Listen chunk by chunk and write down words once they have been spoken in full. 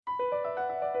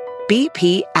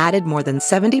BP added more than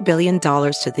 $70 billion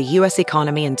to the U.S.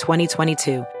 economy in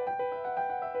 2022.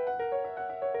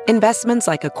 Investments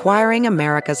like acquiring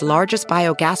America's largest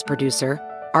biogas producer,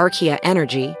 Archaea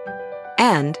Energy,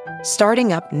 and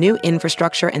starting up new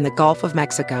infrastructure in the Gulf of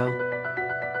Mexico.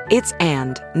 It's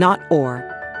and, not or.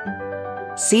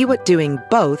 See what doing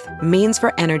both means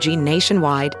for energy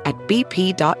nationwide at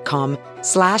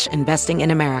bp.com/investing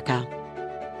in America.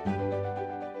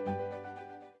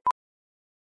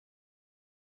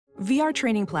 VR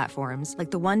training platforms,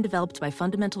 like the one developed by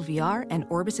Fundamental VR and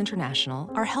Orbis International,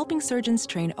 are helping surgeons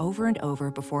train over and over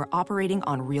before operating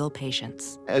on real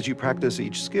patients. As you practice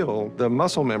each skill, the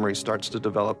muscle memory starts to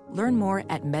develop. Learn more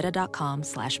at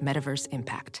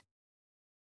meta.com/metaverseimpact.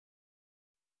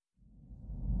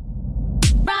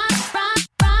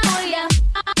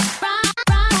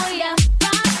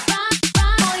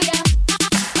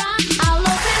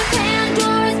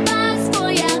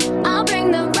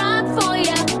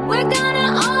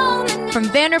 From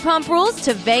Vanderpump Rules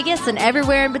to Vegas and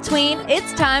everywhere in between,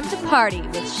 it's time to party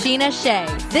with Sheena Shea.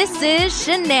 This is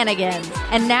Shenanigans.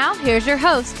 And now, here's your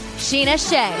host, Sheena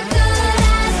Shea.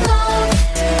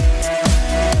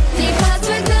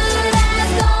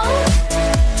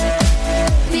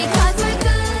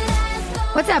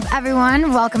 What's up,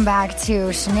 everyone? Welcome back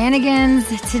to Shenanigans.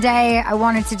 Today, I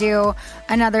wanted to do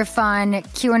another fun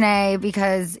Q&A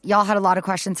because y'all had a lot of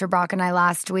questions for Brock and I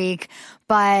last week.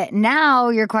 But now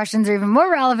your questions are even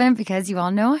more relevant because you all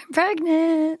know I'm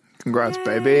pregnant. Congrats, Yay.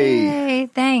 baby.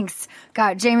 Thanks.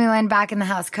 Got Jamie Lynn back in the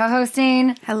house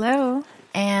co-hosting. Hello.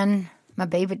 And my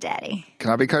baby daddy.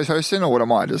 Can I be co-hosting or what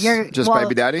am I? Just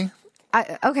baby daddy?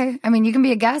 Okay. I mean, you can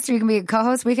be a guest or you can be a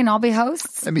co-host. We can all be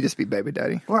hosts. Let me just be baby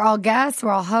daddy. We're all guests.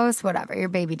 We're all hosts. Whatever. You're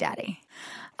baby daddy.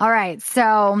 All right.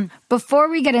 So before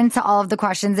we get into all of the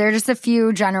questions, there are just a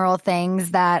few general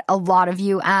things that a lot of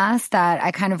you asked that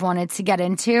I kind of wanted to get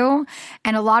into.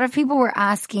 And a lot of people were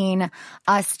asking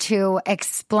us to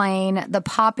explain the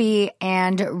Poppy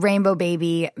and Rainbow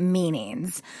Baby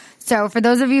meanings. So for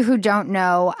those of you who don't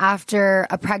know, after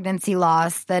a pregnancy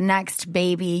loss, the next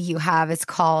baby you have is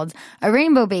called a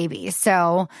rainbow baby.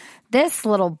 So this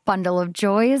little bundle of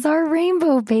joy is our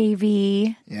rainbow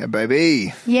baby. Yeah,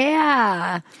 baby.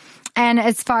 Yeah. And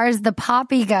as far as the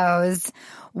Poppy goes,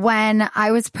 when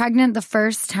I was pregnant the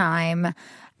first time,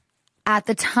 at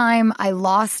the time I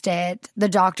lost it, the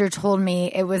doctor told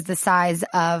me it was the size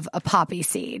of a poppy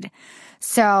seed.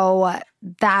 So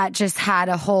that just had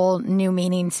a whole new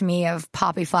meaning to me of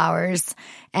poppy flowers.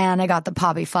 And I got the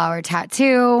poppy flower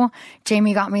tattoo.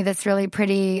 Jamie got me this really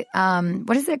pretty,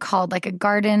 what is it called? Like a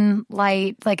garden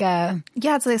light, Yeah,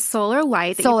 it's a solar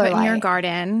light that you put in your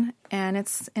garden. And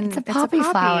it's a poppy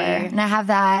flower. And I have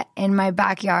that in my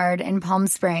backyard in Palm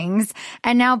Springs.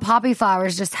 And now poppy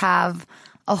flowers just have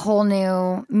a whole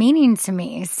new meaning to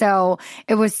me. So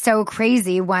it was so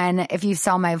crazy if you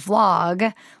saw my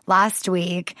vlog last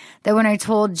week, that when I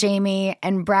told Jamie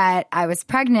and Brett I was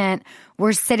pregnant,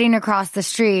 we're sitting across the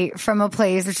street from a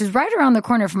place which is right around the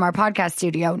corner from our podcast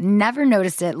studio. Never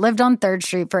noticed it. Lived on 3rd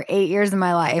Street for 8 years of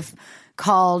my life,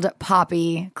 called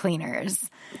Poppy Cleaners.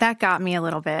 That got me a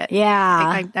little bit.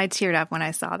 Yeah. I teared up when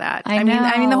I saw that. I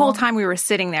mean, the whole time we were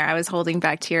sitting there, I was holding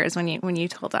back tears when you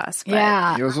told us. But.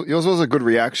 Yeah. Yours was a good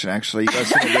reaction, actually. You guys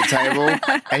sit at the table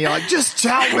and you're like, just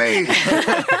tell me.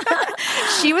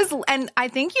 She was, and I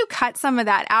think you cut some of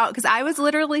that out because I was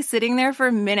literally sitting there for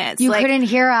minutes. You couldn't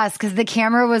hear us because the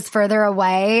camera was further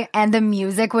away and the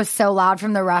music was so loud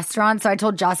from the restaurant. So I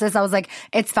told Justice, I was like,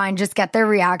 it's fine, just get their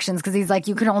reactions, because he's like,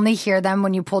 you could only hear them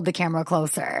when you pulled the camera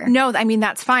closer. No, I mean,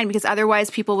 that's fine, because otherwise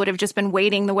people would have just been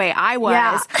waiting the way I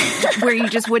was, where you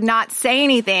just would not say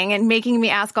anything and making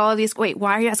me ask all of these, wait,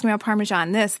 why are you asking me about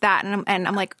Parmesan, this, that? And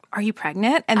I'm like, are you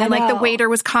pregnant? And then like the waiter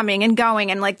was coming and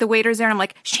going, and like the waiter's there and I'm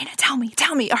like, Sheena, tell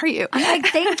me, are you? I'm like,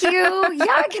 thank you.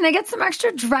 Yeah, can I get some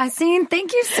extra dressing?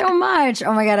 Thank you so much.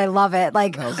 Oh my God, I love it.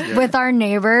 Like with our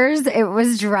neighbors, it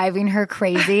was driving her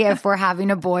crazy if we're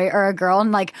having a boy or a girl.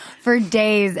 And like for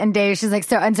days and days, she's like,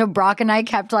 so Brock and I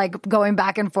kept like going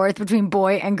back and forth between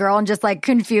boy and girl and just like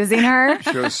confusing her.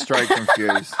 She was straight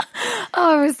confused.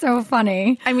 Oh, it was so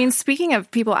funny. I mean, speaking of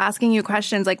people asking you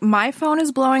questions, like my phone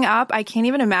is blowing up. I can't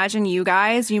even imagine you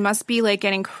guys. You must be like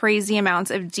getting crazy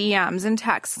amounts of DMs and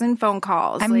texts and phone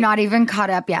calls. I'm not even caught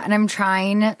up yet, and I'm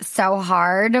trying so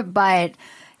hard, but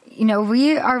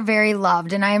we are very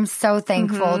loved, and I am so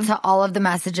thankful to all of the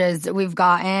messages that we've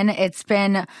gotten. It's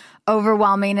been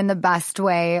overwhelming in the best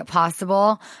way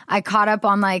possible. I caught up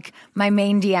on like my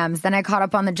main DMs, then I caught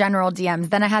up on the general DMs,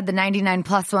 then I had the 99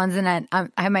 plus ones, and then I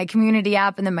had my community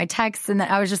app, and then my texts, and then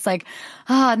I was just like,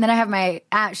 and then I have my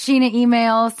 @Sheena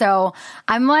email. So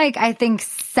I'm like, I think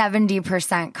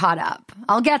 70% caught up.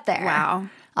 I'll get there. Wow.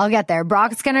 I'll get there.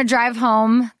 Brock's going to drive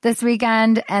home this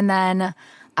weekend, and then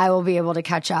I will be able to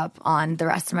catch up on the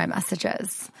rest of my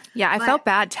messages. Yeah, I felt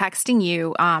bad texting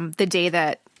you the day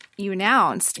that you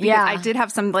announced, because I did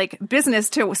have some like business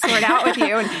to sort out with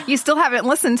you, and you still haven't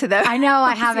listened to them. I know,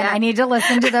 I haven't. I need to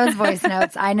listen to those voice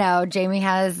notes. I know Jamie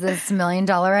has this $1 million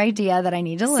idea that I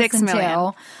need to listen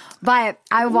to, but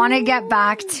I want to get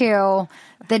back to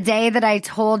the day that I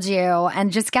told you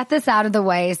and just get this out of the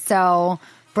way so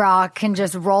Brock can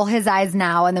just roll his eyes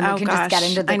now, and then we can just get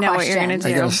into the questions. I know what you're going to do. Are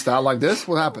you going to start like this?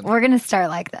 What happened? We're going to start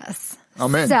like this.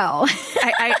 Amen. So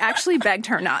I actually begged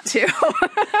her not to.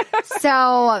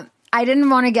 So I didn't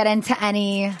want to get into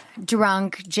any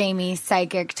drunk Jamie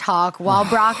psychic talk while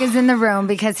Brock is in the room,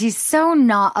 because he's so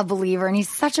not a believer and he's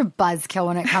such a buzzkill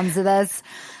when it comes to this.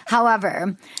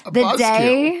 However,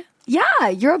 yeah,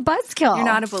 you're a buzzkill. You're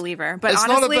not a believer. But It's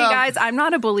honestly, not about- guys, I'm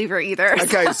not a believer either.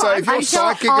 Okay, so if your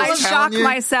psychic I is shock telling you,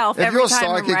 myself if every your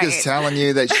time I'm psychic right. is telling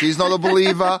you that she's not a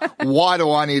believer, why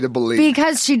do I need to believe?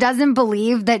 Because she doesn't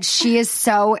believe that she is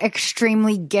so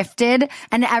extremely gifted,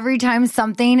 and every time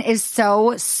something is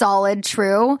so solid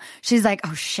true, she's like,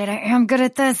 "Oh shit, I am good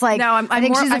at this." Like, No, I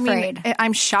think she's afraid.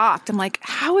 I'm shocked. I'm like,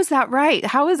 how is that right?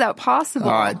 How is that possible?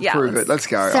 All right, prove it. Let's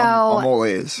go. So, I'm all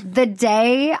ears. The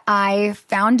day I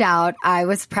found out I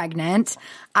was pregnant,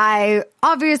 I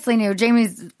obviously knew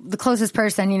Jamie's the closest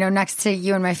person, next to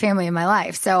you and my family in my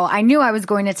life. So I knew I was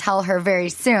going to tell her very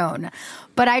soon.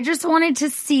 But I just wanted to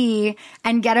see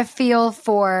and get a feel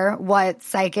for what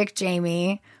psychic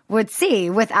Jamie would see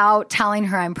without telling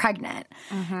her I'm pregnant.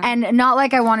 And not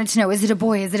like I wanted to know, is it a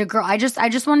boy? Is it a girl? I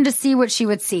just wanted to see what she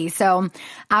would see. So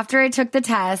after I took the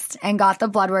test and got the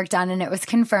blood work done and it was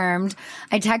confirmed,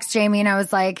 I text Jamie and I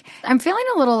was like, I'm feeling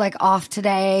a little like off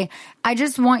today. I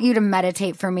just want you to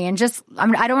meditate for me and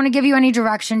I don't want to give you any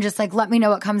direction. Just like, let me know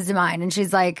what comes to mind. And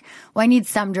she's like, well, I need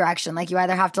some direction. Like, you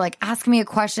either have to like ask me a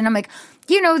question. I'm like,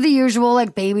 the usual,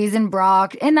 like babies and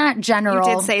Brock in that general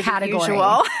You did say category. the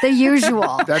usual. The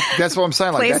usual. That's what I'm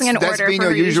saying. Like, Placing an that's order been for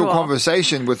your her usual usual.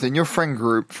 conversation within your friend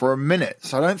group for a minute.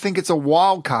 So I don't think it's a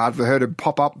wild card for her to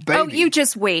pop up baby. Oh, you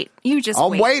just wait. I'll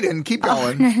wait and keep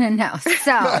going. No.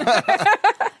 So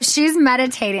she's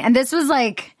meditating. And this was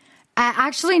like,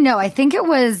 actually, no, I think it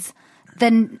was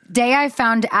the day I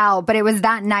found out, but it was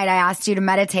that night I asked you to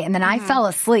meditate, and then I fell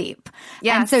asleep.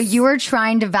 Yes. And so you were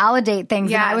trying to validate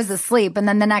things, and I Yes. was asleep. And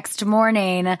then the next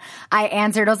morning I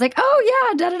answered. I was like,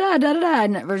 oh, yeah, da-da-da, da-da-da,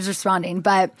 and I was responding.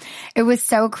 But it was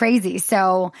so crazy.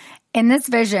 So in this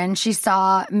vision, she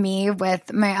saw me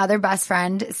with my other best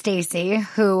friend, Stacy,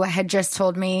 who had just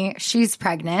told me she's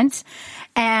pregnant.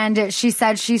 And she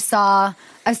said she saw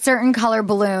a certain color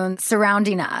balloon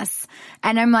surrounding us.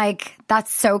 And I'm like,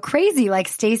 that's so crazy. Like,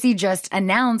 Stacy just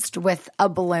announced with a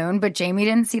balloon, but Jamie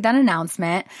didn't see that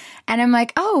announcement. And I'm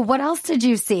like, oh, what else did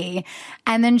you see?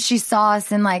 And then she saw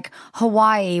us in like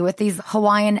Hawaii with these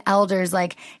Hawaiian elders,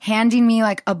 like handing me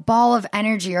like a ball of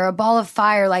energy or a ball of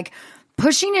fire, like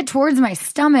pushing it towards my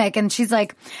stomach. And she's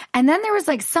like, and then there was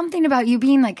like something about you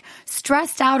being like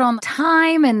stressed out on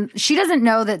time. And she doesn't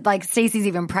know that like Stacey's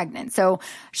even pregnant. So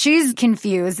she's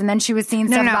confused. And then she was seeing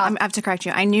stuff about. I have to correct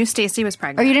you. I knew Stacey was Or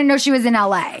pregnant. you didn't know she was in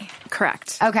LA.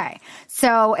 Correct. Okay.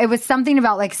 So it was something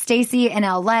about like Stacey in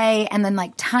LA and then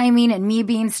like timing and me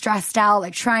being stressed out,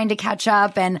 like trying to catch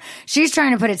up, and she's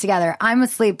trying to put it together. I'm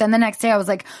asleep. Then the next day I was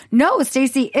like, no,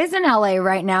 Stacey is in LA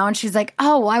right now. And she's like,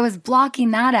 oh, I was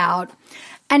blocking that out.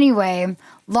 Anyway,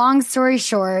 long story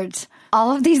short,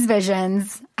 all of these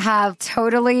visions have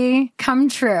totally come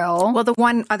true. Well, the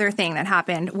one other thing that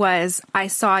happened was I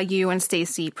saw you and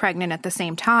Stacy pregnant at the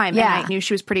same time. Yeah. And I knew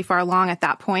she was pretty far along at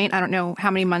that point. I don't know how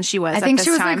many months she was I at think this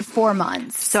she was time. like 4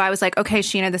 months. So I was like, okay,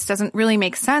 Sheena, this doesn't really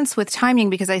make sense with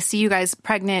timing because I see you guys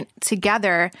pregnant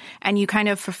together and you kind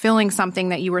of fulfilling something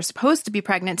that you were supposed to be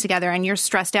pregnant together and you're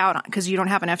stressed out because you don't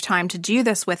have enough time to do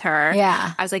this with her.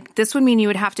 Yeah. I was like, this would mean you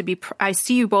would have to be, I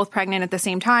see you both pregnant at the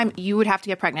same time. You would have to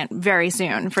get pregnant very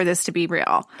soon for this to be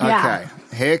real. Yeah.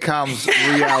 Okay, here comes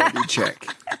reality check.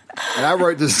 And I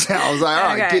wrote this down. I was like,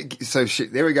 all right, Okay.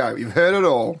 there we go. You've heard it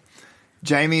all.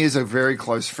 Jamie is a very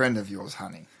close friend of yours,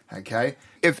 honey. Okay?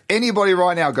 If anybody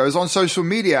right now goes on social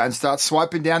media and starts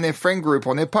swiping down their friend group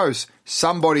on their posts,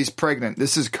 somebody's pregnant.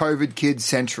 This is COVID Kids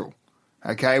Central.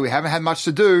 Okay, we haven't had much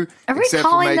to do Are we except for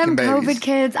calling making them babies. COVID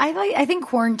kids? I think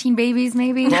quarantine babies,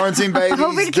 maybe. Quarantine babies.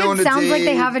 COVID doing kids the sounds like D.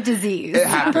 they have a disease. It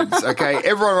happens, okay?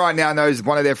 Everyone right now knows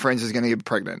one of their friends is going to get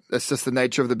pregnant. That's just the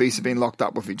nature of the beast of being locked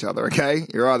up with each other, okay?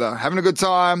 You're either having a good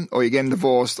time or you're getting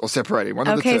divorced or separated. One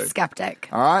of the two. Okay, skeptic.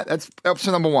 All right? That's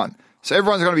option number one. So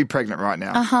everyone's going to be pregnant right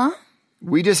now. Uh-huh.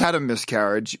 We just had a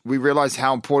miscarriage. We realized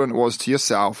how important it was to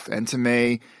yourself and to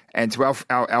me and to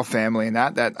our family and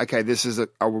that okay, this is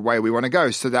a way we want to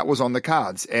go. So that was on the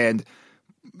cards. And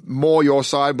more your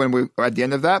side when we were at the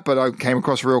end of that, but I came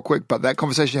across real quick. But that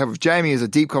conversation you have with Jamie is a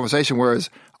deep conversation, whereas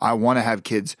I want to have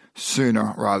kids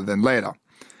sooner rather than later.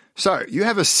 So you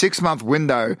have a 6-month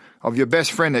window of your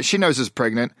best friend that she knows is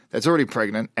pregnant, that's already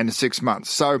pregnant, and 6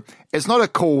 months. So it's not a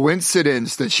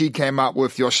coincidence that she came up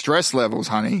with your stress levels,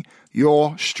 honey.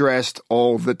 You're stressed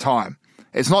all the time.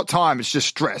 It's not time, it's just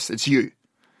stress. It's you.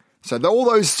 So all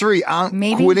those three aren't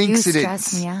coincidence. You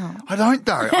stress me out. I don't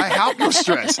though. I help your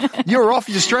stress. You're off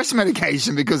your stress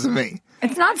medication because of me.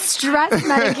 It's not stress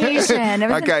medication. It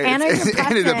was it's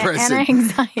antidepressant.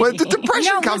 Anti-anxiety. Well, the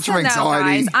depression comes from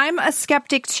anxiety. Guys, I'm a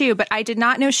skeptic too, but I did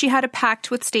not know she had a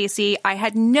pact with Stacey. I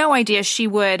had no idea she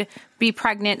would be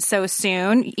pregnant so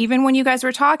soon. Even when you guys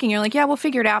were talking, you're like, yeah, we'll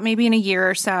figure it out maybe in a year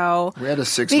or so. We had a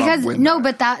 6-month window. No,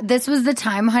 but this was the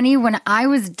time, honey, when I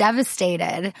was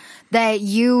devastated that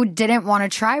you didn't want to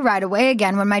try right away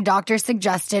again, when my doctor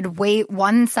suggested wait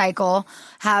 1 cycle,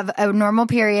 have a normal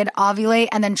period, ovulate,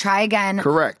 and then try again.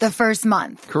 Correct. The first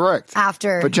month. Correct.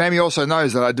 After. But Jamie also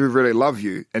knows that I do really love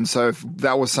you. And so if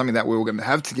that was something that we were going to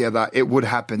have together, it would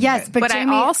happen. Yes, then. but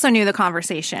Jamie, I also knew the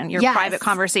conversation, your private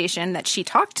conversation that she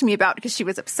talked to me about because she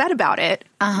was upset about it.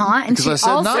 Uh-huh. And because she I said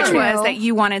also no. Which was that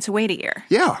you wanted to wait a year.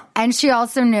 Yeah. And she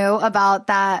also knew about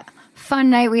that fun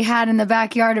night we had in the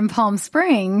backyard in Palm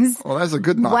Springs. Well, that's a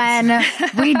good night. When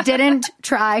we didn't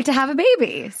try to have a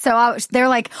baby. So they're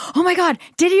like, oh my God,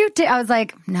 did you? I was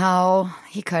like, no,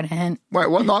 he couldn't. Wait,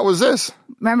 what night was this?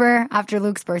 Remember after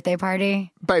Luke's birthday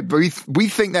party? Babe, we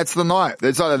think that's the night.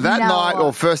 It's either that night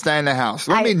or first day in the house.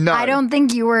 Let me know. I don't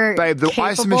think you were Babe, the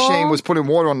ice machine was putting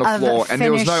water on the floor and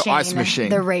there was no ice machine.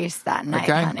 The race that night,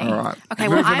 okay? honey. All right. Okay,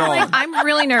 well, I'm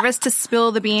really nervous to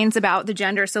spill the beans about the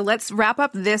gender. So let's wrap up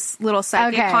this little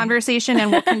psychic conversation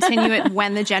and we'll continue it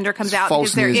when the gender comes out. False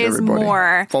because there news, is everybody.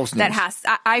 more False that news. has.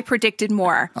 I predicted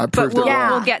more. I proved but it wrong.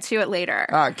 we'll get to it later.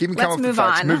 All right, keep me coming Let's up move with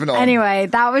facts. on. Moving on. Anyway,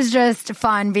 that was just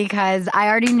fun because I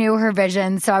already knew her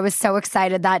vision. So I was so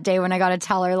excited that day when I got to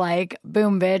tell her, like,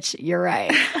 boom, bitch, you're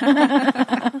right.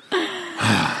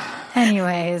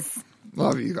 Anyways.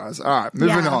 Love you guys. All right,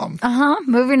 moving on.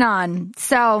 Moving on.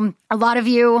 So a lot of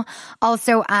you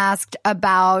also asked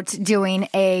about doing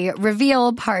a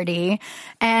reveal party.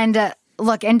 And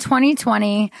look, in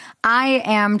 2020, I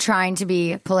am trying to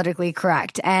be politically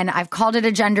correct. And I've called it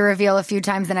a gender reveal a few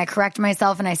times and I correct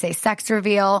myself and I say sex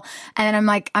reveal. And then I'm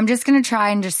like, I'm just going to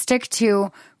try and just stick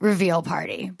to reveal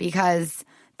party because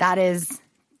that is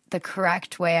the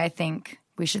correct way I think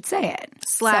we should say it.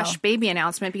 / baby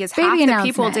announcement because baby half the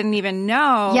announcement. people didn't even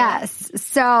know. Yes.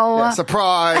 So Yeah,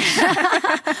 surprise.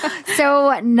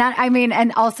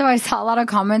 and also I saw a lot of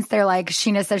comments. They're like,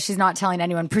 Sheena says she's not telling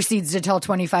anyone, proceeds to tell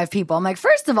 25 people. I'm like,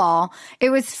 first of all, it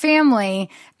was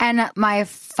family and my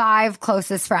 5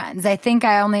 closest friends. I think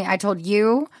I told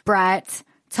you, Brett,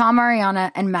 Tom,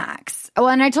 Ariana, and Max. Oh,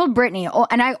 and I told Brittany. Oh,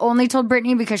 and I only told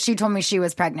Brittany because she told me she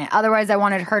was pregnant. Otherwise, I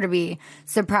wanted her to be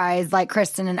surprised like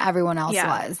Kristen and everyone else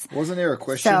was. Wasn't there a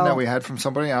question that we had from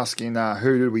somebody asking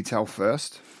who did we tell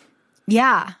first?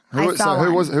 Yeah, I saw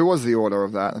one. Who was the order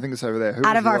of that? I think it's over there. Who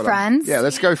Out was of the our order? friends? Yeah,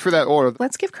 let's go through that order.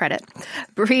 Let's give credit.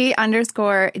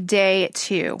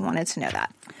 Bree_day2 wanted to know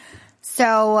that.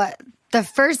 So the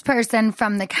first person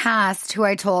from the cast who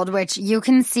I told, which you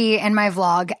can see in my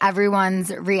vlog,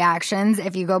 everyone's reactions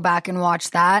if you go back and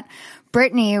watch that.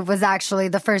 Brittany was actually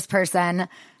the first person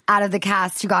out of the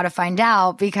cast who got to find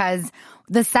out because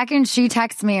the second she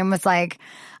texted me and was like,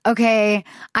 okay,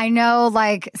 I know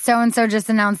like so-and-so just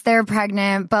announced they're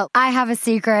pregnant, but I have a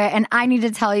secret and I need to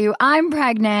tell you I'm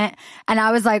pregnant. And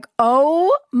I was like,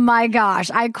 oh my gosh.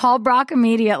 I called Brock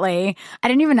immediately. I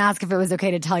didn't even ask if it was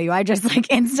okay to tell you. I just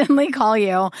like instantly call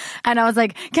you. And I was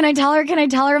like, can I tell her? Can I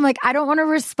tell her? I'm like, I don't want to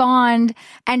respond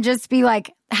and just be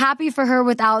like happy for her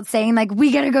without saying like,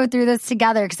 we got to go through this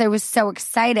together. Cause I was so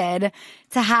excited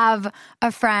to have a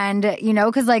friend, you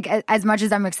know, cause like as much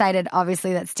as I'm excited,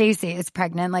 obviously that Stacey is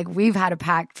pregnant, And like we've had a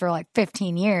pact for like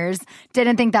 15 years.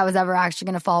 Didn't think that was ever actually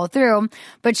going to follow through.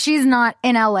 But she's not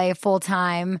in LA full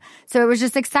time. So it was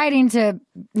just exciting to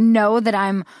know that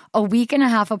I'm a week and a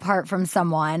half apart from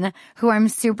someone who I'm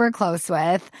super close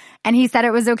with. And he said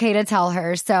it was okay to tell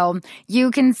her. So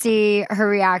you can see her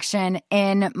reaction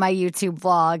in my YouTube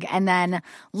vlog. And then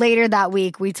later that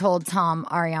week, we told Tom,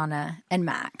 Ariana, and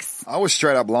Max. I was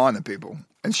straight up lying to people.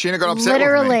 And Sheena got upset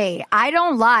Literally, with me. I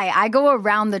don't lie. I go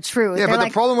around the truth. Yeah, They're but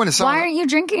like, the problem when it's someone... why aren't you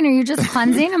drinking? Are you just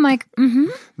cleansing? I'm like,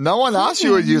 No one asked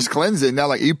you, are you just cleansing? They're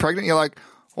like, are you pregnant? You're like,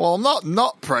 well, I'm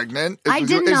not pregnant. I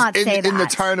did not say that. In the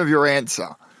tone of your answer.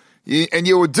 And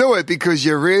you would do it because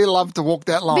you really love to walk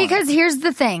that line. Because here's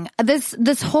the thing.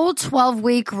 This whole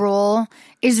 12-week rule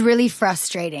is really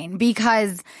frustrating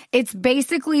because it's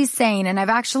basically saying, and I've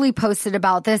actually posted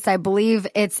about this, I believe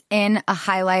it's in a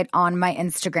highlight on my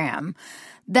Instagram,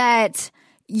 that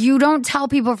you don't tell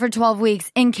people for 12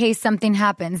 weeks in case something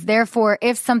happens. Therefore,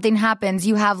 if something happens,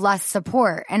 you have less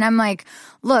support. And I'm like,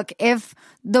 look, if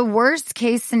the worst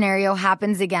case scenario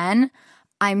happens again,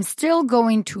 I'm still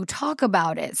going to talk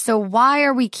about it. So why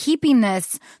are we keeping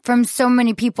this from so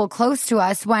many people close to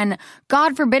us when,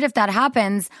 God forbid, if that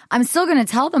happens, I'm still going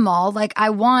to tell them all. Like,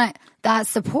 I want that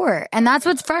support. And that's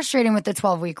what's frustrating with the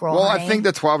 12-week rule. Well, honey. I think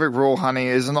the 12-week rule, honey,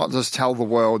 is not just tell the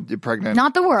world you're pregnant.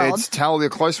 Not the world. It's tell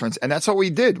your close friends. And that's what we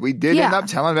did. We did end up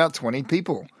telling about 20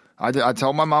 people. I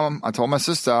told my mom, I told my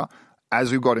sister,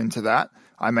 as we got into that,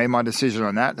 I made my decision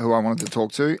on that, who I wanted to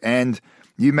talk to. And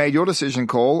you made your decision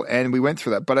call, and we went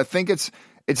through that. But I think it's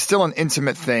still an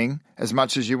intimate thing as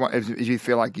much as you want. If you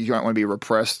feel like you don't want to be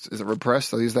repressed. Is it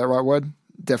repressed? Did I use that right word?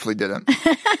 Definitely didn't.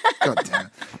 God damn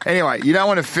it. Anyway, you don't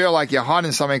want to feel like you're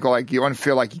hiding something or like you want to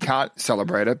feel like you can't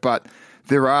celebrate it. But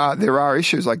there are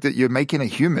issues like that. You're making a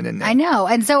human in there. I know.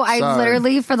 And so I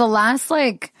literally, for the last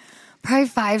probably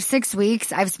 5-6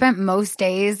 weeks, I've spent most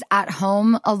days at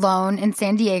home alone in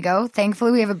San Diego.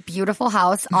 Thankfully, we have a beautiful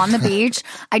house on the beach.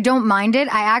 I don't mind it.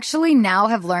 I actually now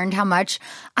have learned how much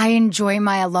I enjoy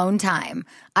my alone time.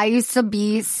 I used to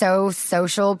be so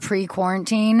social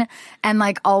pre-quarantine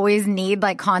and always need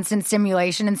constant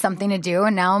stimulation and something to do.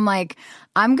 And now I'm like,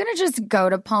 I'm going to just go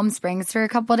to Palm Springs for a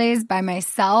couple of days by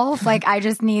myself. I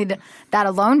just need that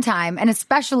alone time. And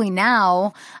especially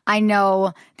now, I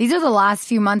know these are the last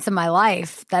few months of my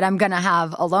life that I'm going to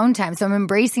have alone time. So I'm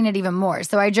embracing it even more.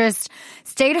 So I just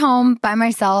stayed home by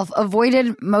myself,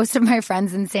 avoided most of my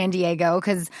friends in San Diego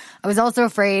because I was also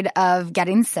afraid of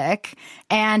getting sick.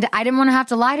 And I didn't want to have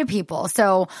to lie to people.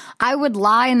 So I would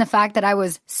lie in the fact that I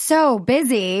was so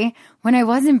busy when I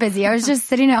wasn't busy. I was just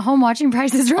sitting at home watching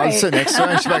Price is Right. I'm sitting next to her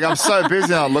and she's like, I'm so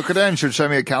busy. And I'll look at her and she'll show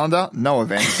me a calendar. No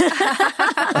events.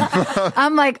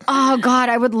 I'm like, oh God,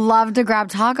 I would love to grab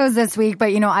tacos this week.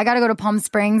 But I got to go to Palm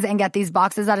Springs and get these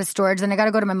boxes out of storage. Then I got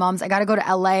to go to my mom's. I got to go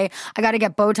to LA. I got to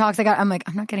get Botox. I'm like,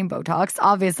 I'm not getting Botox.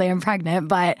 Obviously I'm pregnant,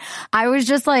 but I was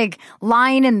just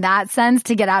lying in that sense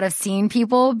to get out of seeing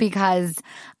people because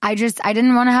I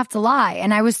didn't want to have to lie.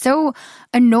 And I was so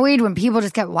annoyed when people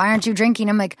just kept, why aren't you drinking?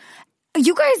 I'm like,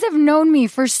 you guys have known me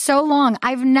for so long.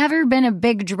 I've never been a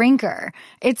big drinker.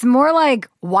 It's more like,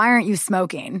 why aren't you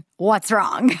smoking? What's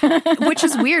wrong? Which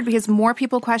is weird because more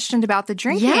people questioned about the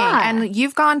drinking. Yeah. And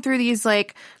you've gone through these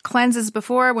cleanses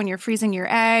before when you're freezing your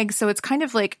eggs. So it's kind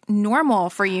of normal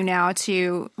for you now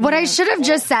to. What I should have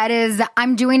just said is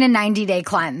I'm doing a 90-day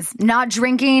cleanse, not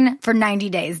drinking for 90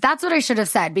 days. That's what I should have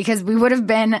said because we would have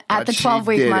been at the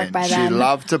 12-week mark by then. She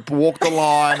loved to walk the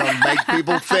line and make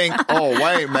people think, oh,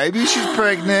 wait, maybe she's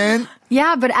pregnant.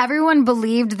 Yeah, but everyone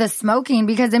believed the smoking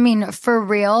because, for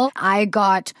real, I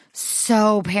got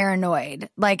so paranoid.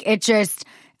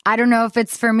 I don't know if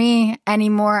it's for me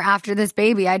anymore after this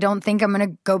baby. I don't think I'm going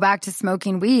to go back to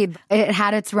smoking weed. It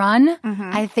had its run.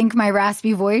 Mm-hmm. I think my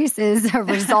raspy voice is a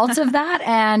result of that.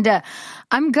 And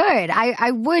I'm good. I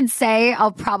would say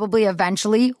I'll probably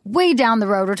eventually, way down the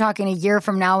road, we're talking a year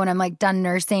from now when I'm done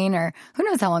nursing or who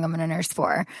knows how long I'm going to nurse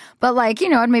for. But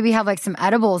I'd maybe have some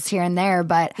edibles here and there.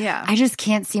 But yeah. I just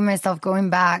can't see myself going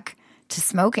back to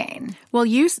smoking. Well,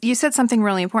 you said something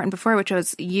really important before, which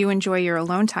was you enjoy your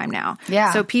alone time now.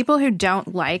 Yeah. So people who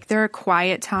don't like their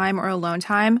quiet time or alone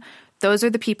time, those are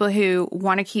the people who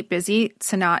want to keep busy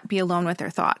to not be alone with their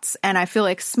thoughts. And I feel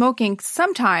like smoking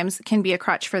sometimes can be a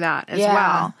crutch for that as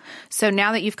well. So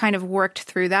now that you've kind of worked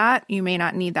through that, you may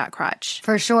not need that crutch.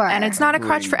 For sure. And it's not a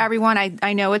crutch for everyone.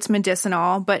 I know it's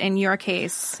medicinal, but in your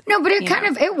case. No, but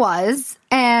it was.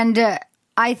 And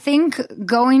I think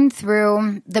going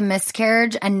through the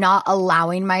miscarriage and not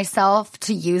allowing myself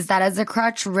to use that as a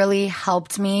crutch really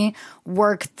helped me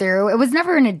work through. It was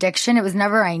never an addiction. It was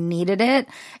never I needed it.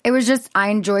 It was just I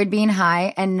enjoyed being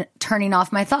high and turning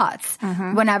off my thoughts.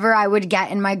 Whenever I would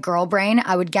get in my girl brain,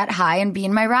 I would get high and be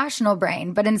in my rational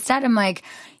brain. But instead, I'm like,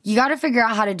 you got to figure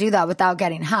out how to do that without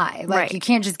getting high. Like, you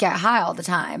can't just get high all the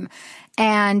time.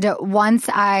 And once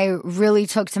I really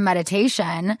took to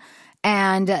meditation,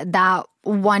 and that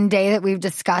one day that we've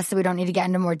discussed that we don't need to get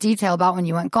into more detail about when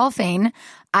you went golfing,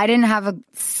 I didn't have a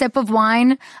sip of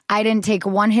wine. I didn't take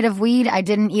one hit of weed. I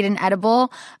didn't eat an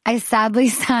edible. I sadly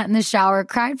sat in the shower,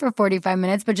 cried for 45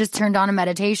 minutes, but just turned on a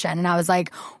meditation. And I was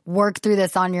like, work through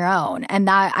this on your own. And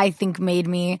that, I think, made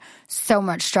me so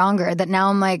much stronger that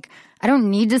now I'm like, I don't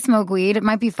need to smoke weed. It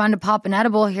might be fun to pop an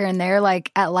edible here and there,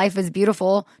 like at Life is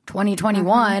Beautiful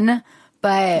 2021.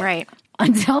 But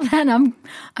until then,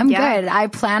 I'm good. I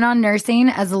plan on nursing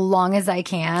as long as I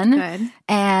can. Good.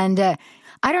 And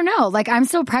I don't know. Like, I'm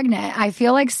still pregnant. I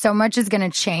feel like so much is going to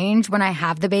change when I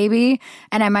have the baby.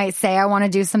 And I might say I want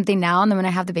to do something now. And then when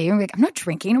I have the baby, I'm like, I'm not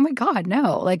drinking. Oh my God,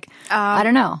 no. Like, I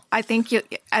don't know. I think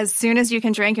as soon as you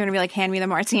can drink, you're going to be like, hand me the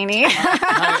martini.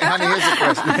 Honey, here's a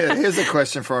question. Here's a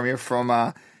question from you from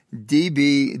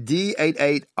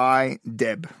D88I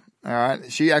Deb. All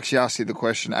right. She actually asked you the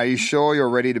question, are you sure you're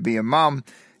ready to be a mum?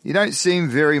 You don't seem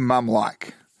very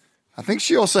mum-like. I think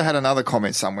she also had another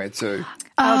comment somewhere too.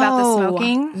 Oh, about the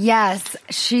smoking? Yes.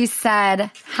 She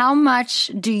said, how much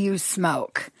do you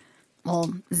smoke?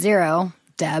 Well, 0,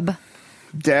 Deb.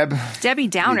 Debbie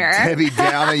Downer. Debbie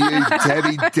Downer, you.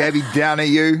 Debbie Downer,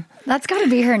 you. That's got to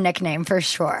be her nickname for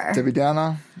sure. Debbie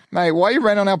Downer. Mate, why are you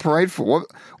running on our parade for?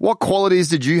 What qualities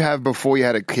did you have before you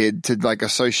had a kid to like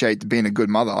associate to being a good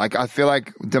mother? Like, I feel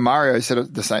like DeMario said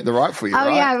it the right for you. Oh,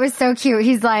 right? yeah, it was so cute.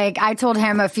 He's like, I told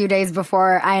him a few days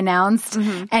before I announced,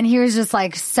 and he was just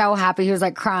like so happy. He was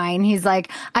like crying. He's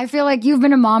like, I feel like you've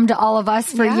been a mom to all of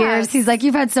us for years. He's like,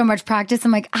 you've had so much practice.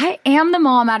 I'm like, I am the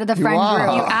mom out of the friend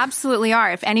group. You absolutely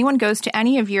are. If anyone goes to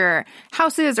any of your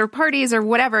houses or parties or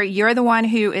whatever, you're the one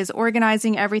who is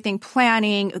organizing everything,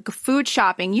 planning, food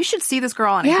shopping. You should see this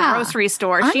girl in a grocery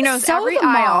store. She knows every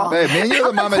aisle. Hey, me and you're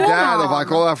the mum and dad of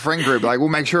like all our friend group. Like, we'll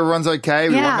make sure everyone's okay.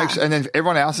 We want to make sure, and then if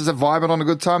everyone else is vibing on a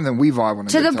good time, then we vibe on a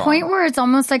good time. To the point where it's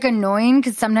almost like annoying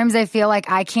because sometimes I feel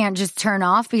like I can't just turn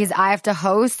off because I have to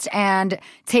host and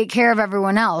take care of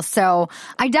everyone else. So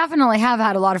I definitely have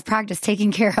had a lot of practice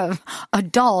taking care of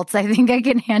adults. I think I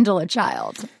can handle a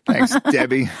child. Thanks,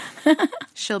 Debbie.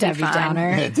 She'll be fine.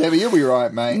 Downer. Yeah, Debbie, you'll be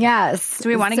right, mate. Yes. Do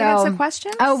we want to get into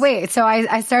questions? Oh, wait. So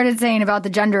I started saying about the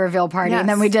gender reveal party, and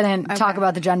then we didn't talk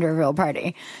about the gender reveal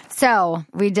party. So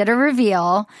we did a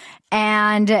reveal,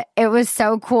 and it was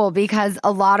so cool because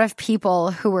a lot of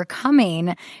people who were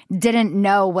coming didn't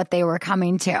know what they were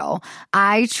coming to.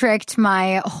 I tricked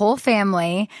my whole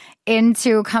family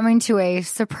into coming to a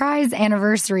surprise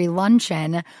anniversary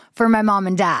luncheon for my mom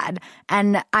and dad.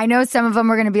 And I know some of them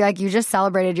were going to be like, you just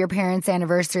celebrated your parents'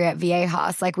 anniversary at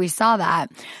Viejas. Like, we saw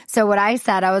that. So what I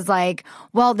said, I was like,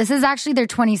 well, this is actually their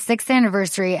 26th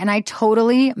anniversary. And I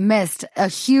totally missed a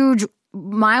huge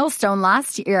milestone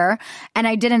last year, and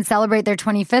I didn't celebrate their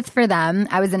 25th for them.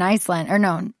 I was in Iceland. Or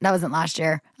no, that wasn't last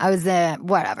year. I was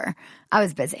whatever. I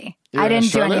was busy. I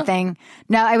didn't do anything.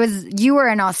 No, you were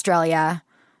in Australia.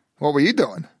 What were you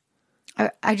doing?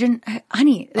 I didn't,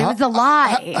 honey, it was a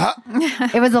lie.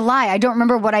 It was a lie. I don't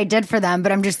remember what I did for them,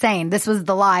 but I'm just saying this was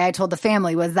the lie I told the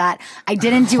family was that I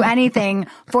didn't do anything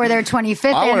for their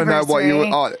 25th I anniversary.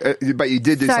 want to know what but you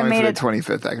did do something for their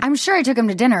 25th. Actually. I'm sure I took them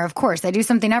to dinner, of course. I do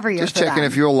something every year Just checking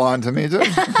if you're lying to me, too.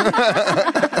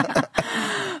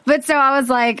 But so I was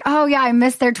like, oh yeah, I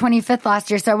missed their 25th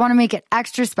last year, so I want to make it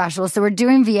extra special. So we're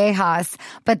doing Viejas,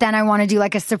 but then I want to do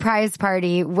like a surprise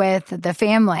party with the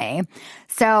family.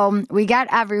 So we got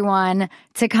everyone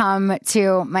to come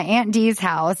to my Aunt Dee's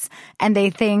house, and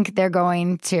they think they're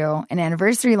going to an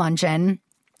anniversary luncheon.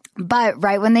 But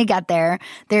right when they get there,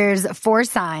 there's 4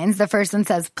 signs. The first one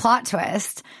says plot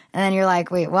twist. And then you're like,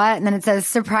 wait, what? And then it says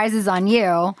surprises on you.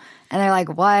 And they're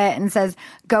like, what? And it says,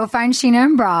 go find Sheena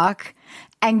and Brock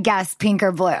and guess pink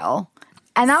or blue.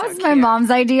 And that was my mom's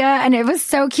idea, and it was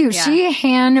so cute. Yeah. She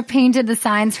hand-painted the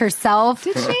signs herself.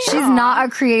 Did she? She's not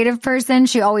a creative person.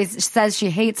 She always says she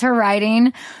hates her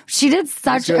writing. She did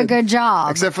such a good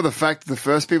job. Except for the fact that the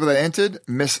first people that entered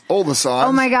missed all the signs.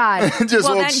 Oh, my God. Just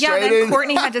walked straight in.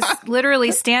 Courtney had to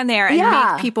literally stand there and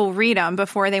make people read them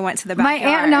before they went to the backyard. My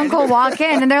aunt and uncle walk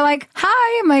in, and they're like,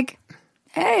 hi. I'm like,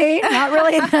 hey, not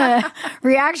really the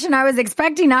reaction I was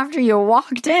expecting after you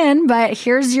walked in, but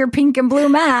here's your pink and blue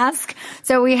mask.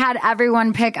 So we had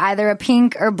everyone pick either a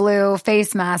pink or blue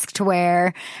face mask to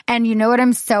wear. And you know what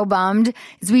I'm so bummed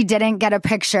is we didn't get a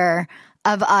picture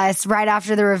of us right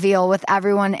after the reveal with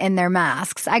everyone in their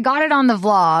masks. I got it on the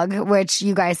vlog, which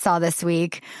you guys saw this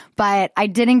week, but I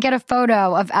didn't get a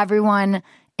photo of everyone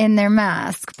in their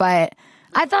mask. But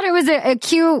I thought it was a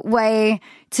cute way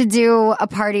to do a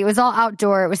party. It was all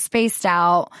outdoor. It was spaced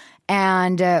out.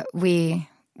 And we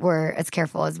were as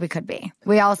careful as we could be.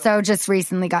 We also just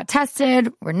recently got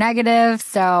tested. We're negative,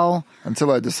 so... Until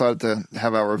I decided to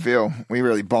have our reveal, we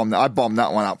really bombed that. I bombed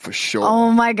that one up for sure. Oh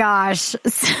my gosh.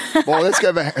 Well, let's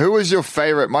go back. Who was your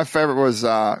favorite? My favorite was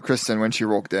Kristen when she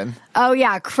walked in. Oh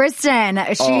yeah, Kristen.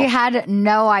 She had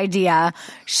no idea.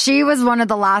 She was one of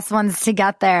the last ones to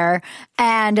get there.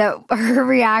 And her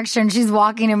reaction, she's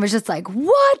walking and was just like,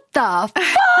 what the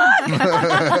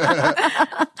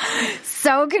fuck?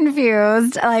 So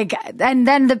confused. Like, and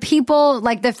then the people,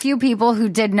 like the few people who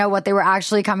did know what they were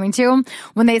actually coming to,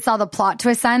 when they saw the plot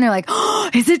twist sign, they're like, oh,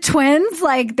 is it twins?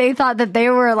 Like they thought that they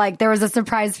were like, there was a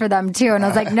surprise for them too. And I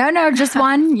was like, no, just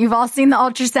one. You've all seen the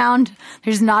ultrasound.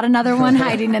 There's not another one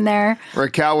hiding in there.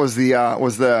 Raquel was the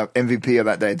MVP of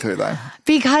that day too, though.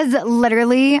 Because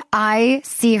literally I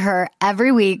see her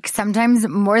every week, sometimes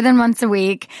more than once a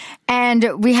week.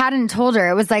 And we hadn't told her.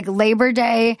 It was like Labor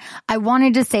Day. I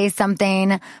wanted to say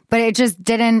something, but it just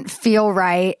didn't feel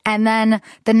right. And then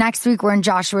the next week we're in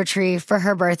Joshua Tree for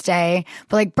her birthday.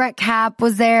 But like Brett Kapp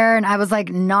was there and I was like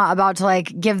not about to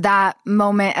like give that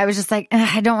moment. I was just like,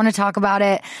 I don't want to talk about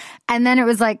it. And then it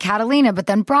was like Catalina, but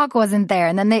then Brock wasn't there.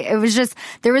 And then it was just,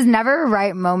 there was never a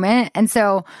right moment. And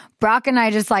so Brock and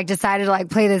I just like decided to like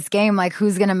play this game, like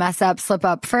who's going to mess up, slip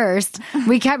up first.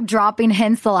 We kept dropping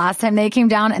hints the last time they came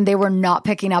down and they were not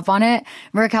picking up on it.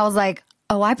 Raquel was like,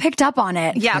 oh, I picked up on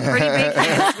it. Yeah, pretty big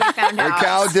hints we found out.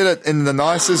 Raquel did it in the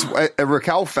nicest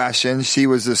Raquel fashion. She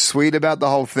was just sweet about the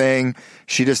whole thing.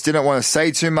 She just didn't want to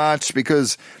say too much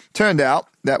because turned out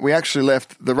that we actually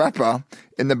left the rapper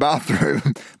in the bathroom,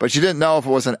 but she didn't know if it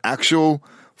was an actual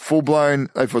full-blown,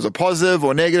 if it was a positive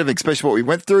or negative, especially what we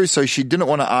went through. So she didn't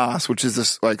want to ask, which is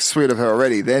just like sweet of her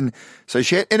already. Then, so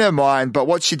she had in her mind, but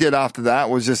what she did after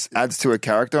that was just adds to her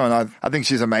character. And I think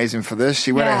she's amazing for this.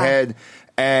 She went ahead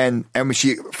and when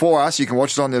she, for us, you can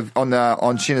watch it on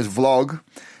Sheena's vlog,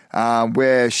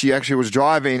 where she actually was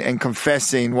driving and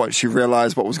confessing what she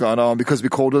realized what was going on because we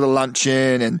called it a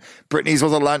luncheon and Brittany's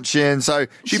was a luncheon. So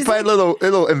she's played like,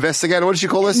 little investigator. What did she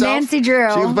call herself? Nancy Drew.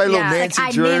 She played little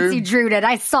Nancy Drew. I Nancy Drewed it.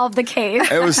 I solved the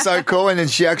case. It was so cool. And then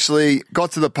she actually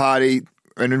got to the party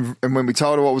and when we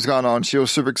told her what was going on, she was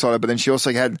super excited. But then she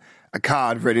also had a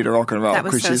card ready to rock and roll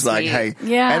because she's like, hey,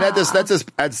 and that just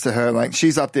adds to her. Like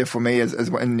she's up there for me as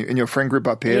in your friend group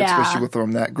up here, especially with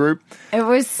from that group. It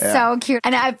was so cute.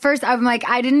 And at first I'm like,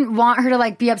 I didn't want her to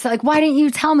like be upset. Like, why didn't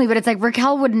you tell me? But it's like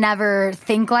Raquel would never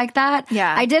think like that.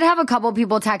 Yeah. I did have a couple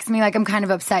people text me like, I'm kind of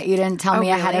upset you didn't tell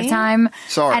me ahead of time.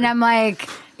 Sorry. And I'm like,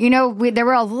 you know, there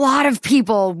were a lot of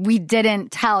people we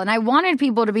didn't tell. And I wanted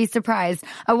people to be surprised.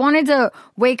 I wanted to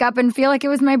wake up and feel like it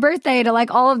was my birthday to like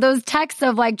all of those texts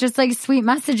of like just like sweet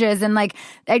messages. And like,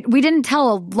 we didn't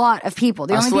tell a lot of people.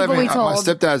 The only people we told. My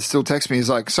stepdad still texts me.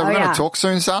 He's like, so we're going to talk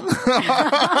soon, son?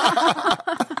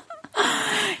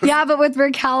 Yeah, but with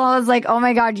Raquel, I was like, oh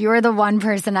my God, you are the one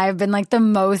person I've been like the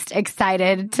most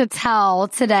excited to tell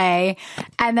today.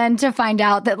 And then to find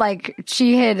out that like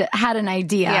she had an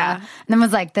idea. And then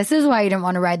was like, this is why you didn't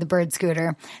want to ride the bird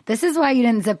scooter. This is why you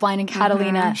didn't zip line in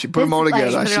Catalina. She put them all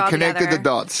together. She connected the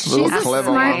dots. She's a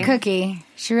smart cookie.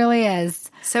 She really is.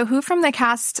 So who from the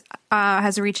cast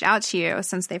has reached out to you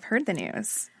since they've heard the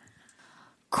news?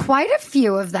 Quite a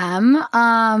few of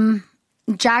them.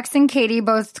 Jax and Katie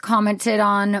both commented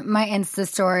on my Insta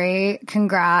story.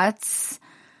 Congrats.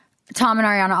 Tom and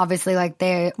Ariana, obviously, like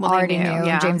they already knew.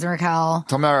 James and Raquel.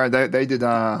 Tom and Ariana, they did.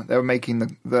 They were making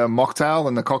the mocktail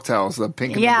and the cocktails, the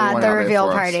pink and the blue one the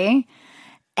reveal party.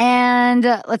 And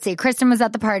let's see, Kristen was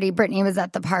at the party. Brittany was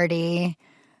at the party.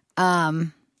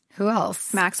 Who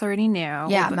else? Max already knew.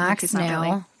 Yeah, Max knew.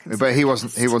 Really but he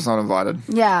was not invited.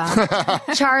 Yeah.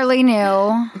 Charlie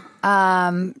knew.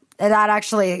 That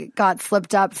actually got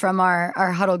slipped up from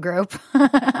our huddle group.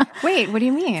 Wait, what do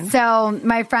you mean? So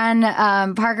my friend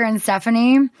Parker and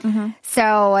Stephanie,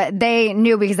 so they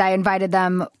knew because I invited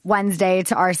them Wednesday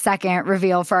to our second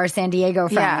reveal for our San Diego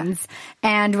friends.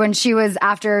 And when she was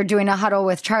after doing a huddle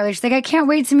with Charlie, she's like, I can't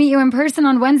wait to meet you in person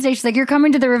on Wednesday. She's like, you're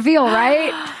coming to the reveal,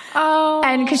 right?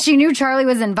 And because she knew Charlie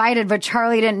was invited, but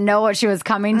Charlie didn't know what she was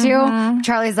coming to.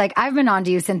 Charlie's like, I've been on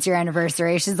to you since your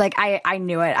anniversary. She's like, I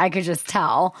knew it. I could just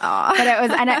tell. But it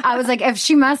was, and I was like, if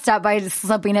she messed up by just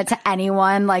slipping it to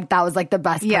anyone, like that was like the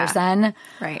best person.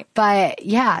 Right. But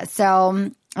yeah,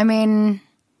 so, I mean,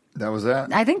 that was it.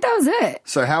 I think that was it.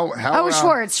 So how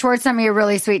Schwartz sent me a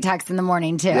really sweet text in the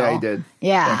morning too. Yeah, he did.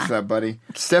 Yeah. Thanks for that, buddy.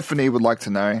 Stephanie would like to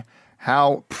know,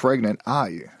 how pregnant are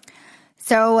you?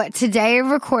 So today,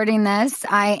 recording this,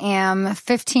 I am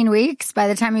 15 weeks. By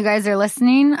the time you guys are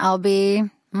listening, I'll be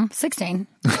 16.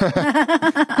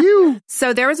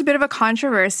 So there was a bit of a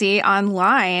controversy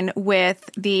online with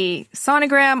the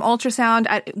sonogram, ultrasound.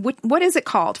 What is it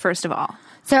called, first of all?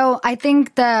 So I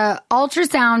think the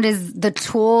ultrasound is the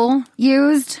tool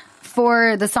used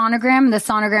for the sonogram. The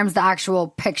sonogram is the actual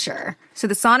picture. So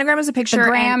the sonogram is a picture. The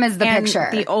gram is the picture.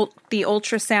 The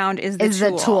ultrasound is the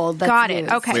tool. The tool that's got it.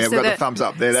 used. Okay. We have got the thumbs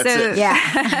up there. That's it.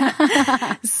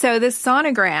 Yeah. So the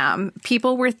sonogram,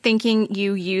 people were thinking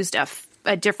you used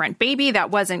a different baby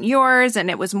that wasn't yours, and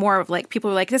it was more of like,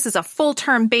 people were like, this is a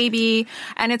full-term baby.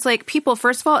 And it's like, people,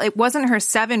 first of all, it wasn't her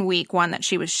 7-week one that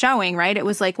she was showing, right? It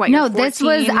was like, what, no, your 14 this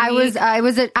was, week? I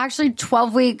was at actually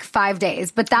 12-week, 5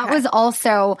 days, but that was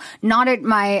also not at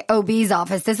my OB's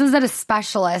office. This was at a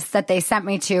specialist that they sent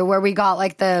me to, where we got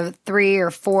like the 3 or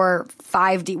 4,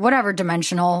 5D, whatever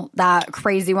dimensional that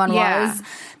crazy one was.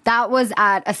 That was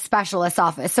at a specialist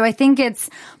office. So I think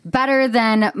it's better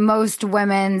than most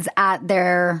women's at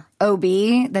their OB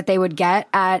that they would get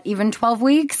at even 12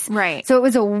 weeks. Right. So it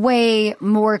was a way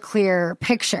more clear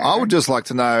picture. I would just like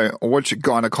to know which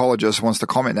gynecologist wants to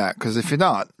comment that, because if you're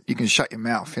not, you can shut your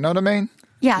mouth. You know what I mean?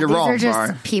 Yeah, you're these wrong, are just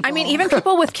bro. people. I mean, even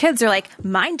people with kids are like,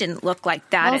 mine didn't look like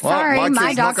that. Well, sorry, my my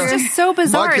kid's not doctor. gonna- It's just so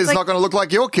bizarre. My kid's It's like, not going to look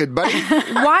like your kid, buddy.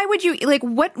 why would you, like,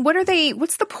 what are they,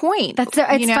 what's the point? It's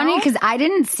You know? funny because I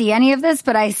didn't see any of this,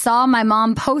 but I saw my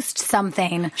mom post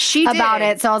something She about did.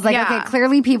 it. So I was like, Yeah. okay,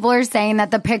 clearly people are saying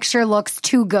that the picture looks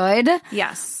too good.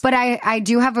 Yes. But I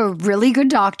do have a really good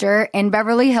doctor in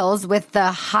Beverly Hills with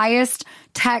the highest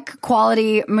tech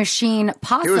quality machine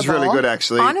possible. He was really good,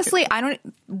 actually. Honestly,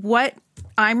 what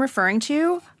I'm referring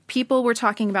to, people were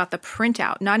talking about the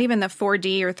printout, not even the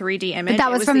 4D or 3D image. that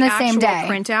It was from the same actual day.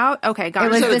 Printout. Okay, got It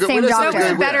it. was So the good- same we're so So doctor. it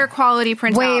was good. better quality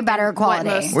printout. Way than better what quality.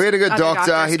 most We had a good other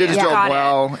doctor. doctors He did his do. job Got it.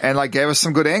 well, and like gave us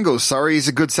some good angles. Sorry, he's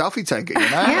a good selfie taker. You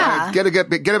know, Yeah. get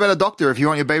a better doctor if you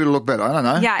want your baby to look better. I don't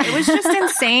know. Yeah, it was just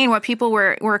insane what people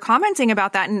were commenting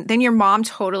about that. And then your mom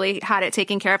totally had it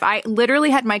taken care of. I literally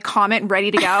had my comment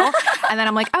ready to go. And then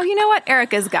I'm like, oh, you know what?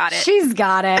 Erica's got it. She's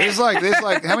got it. There's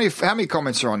like how many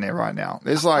comments are on there right now?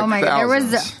 There's like Oh my God. There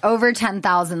thousands. was over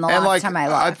 10,000 the and last like time I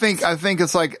looked. I think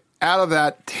it's like out of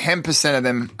that, 10% of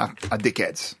them are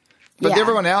dickheads. But Yeah.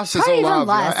 everyone else is Probably all even love.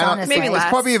 less, you know? honestly. Maybe It's less.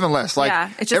 probably even less. Like yeah,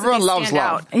 it's just everyone that they loves stand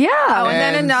love. out. Yeah. Oh, and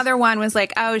then And- another one was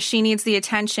like, oh, she needs the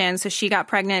attention, so she got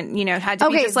pregnant. You know, had to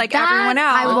be Okay, just like that everyone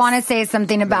else. I want to say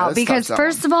something about let's because touch that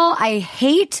first of all, I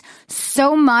hate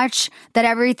so much that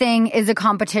everything is a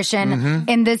competition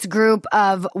in this group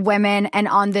of women and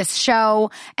on this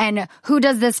show, and who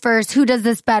does this first, who does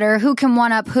this better, who can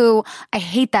one up who. I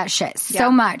hate that shit so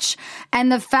much.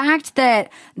 And the fact that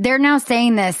they're now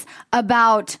saying this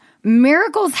about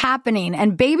miracles happening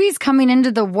and babies coming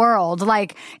into the world,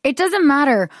 like, it doesn't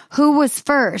matter who was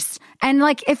first. And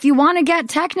like, if you want to get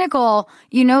technical,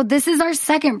 you know, this is our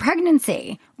second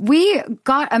pregnancy. We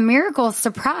got a miracle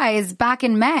surprise back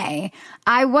in May.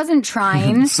 I wasn't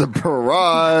trying.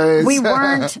 Surprise. We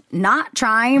weren't not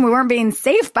trying. We weren't being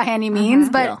safe by any means,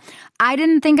 but Yeah. I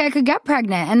didn't think I could get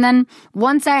pregnant. And then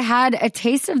once I had a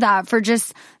taste of that for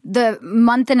just the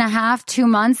month and a half, 2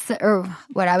 months, or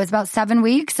what, I was about 7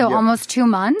 weeks, so almost 2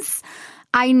 months,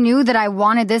 I knew that I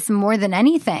wanted this more than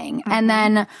anything. And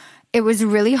then it was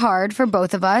really hard for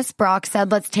both of us. Brock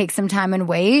said, let's take some time and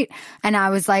wait. And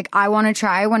I was like, I want to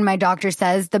try when my doctor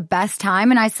says the best time.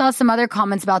 And I saw some other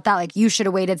comments about that, like, you should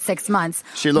have waited 6 months.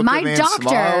 She looked at me and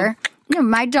smiled. No,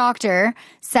 my doctor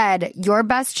said your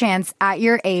best chance at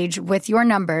your age with your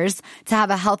numbers to have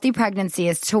a healthy pregnancy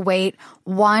is to wait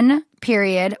 1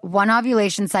 period, 1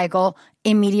 ovulation cycle,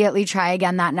 immediately try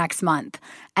again that next month.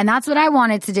 And that's what I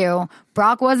wanted to do.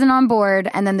 Brock wasn't on board.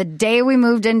 And then the day we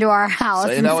moved into our house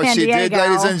So you in know what San she Diego, did,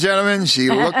 ladies and gentlemen? She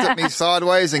looked at me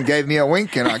sideways and gave me a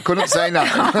wink, and I couldn't say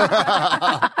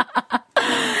nothing.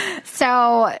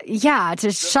 so yeah,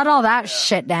 to shut all that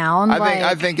shit down.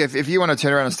 I think if you want to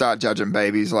turn around and start judging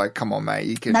babies, like, come on, mate,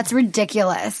 you can. That's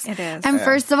ridiculous. It is. And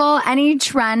first of all, any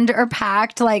trend or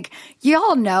pact, like, you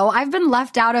all know, I've been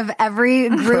left out of every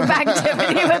group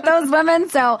activity with those women.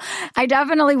 So I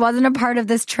definitely wasn't a part of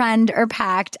this trend or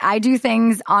pact. I do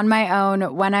things on my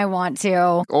own when I want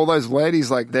to. all those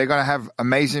ladies, like, they're going to have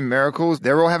amazing miracles.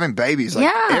 They're all having babies. Like,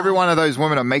 Yeah. every one of those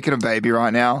women are making a baby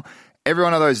right now. Every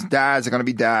one of those dads are going to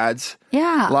be dads.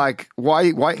 Yeah. Like,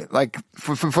 why, like,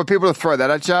 for people to throw that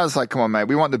at you, it's like, come on, mate,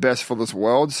 we want the best for this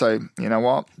world. So, you know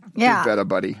what? Yeah. Do better,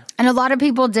 buddy. And a lot of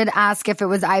people did ask if it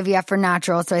was IVF or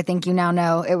natural, so I think you now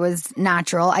know it was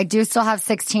natural. I do still have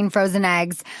 16 frozen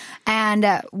eggs.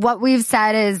 And what we've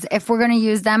said is if we're going to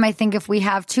use them, I think if we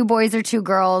have 2 boys or 2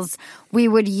 girls, we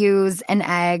would use an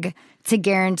egg to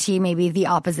guarantee maybe the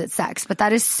opposite sex. But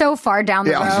that is so far down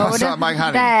the road. Honey,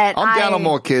 that I'm down on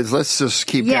more kids. Let's just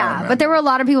keep going. Yeah, but there were a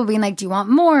lot of people being like, do you want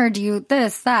more? Do you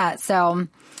this, that? So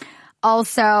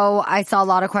also, I saw a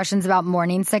lot of questions about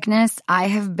morning sickness. I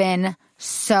have been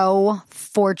so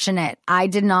fortunate. I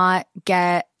did not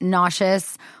get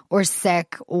nauseous or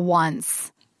sick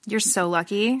once. You're so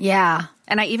lucky. Yeah.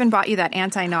 And I even bought you that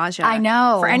anti-nausea. I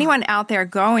know. For anyone out there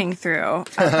going through a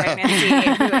pregnancy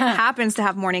who happens to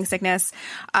have morning sickness,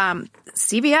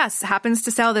 CVS happens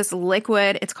to sell this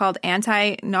liquid. It's called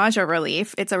anti-nausea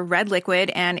relief. It's a red liquid,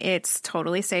 and it's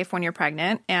totally safe when you're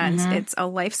pregnant, and it's a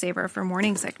lifesaver for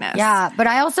morning sickness. Yeah, but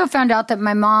I also found out that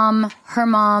my mom, her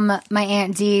mom, my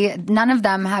Aunt Dee, none of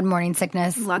them had morning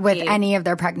sickness with any of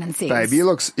their pregnancies. Babe, you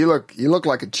look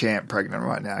like a champ pregnant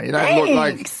right now. You don't look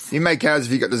like you make out as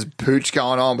if you got this pooch going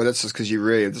on, but that's just because you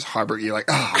really this hybrid. You're like,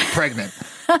 oh, I'm pregnant.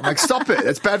 I'm like, stop it.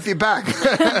 It's bad for your back.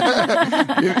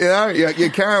 You're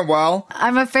carrying well.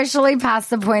 I'm officially past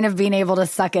the point of being able to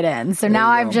suck it in. So now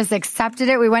I've just accepted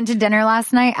it. We went to dinner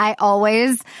last night. I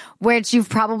always, which you've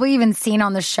probably even seen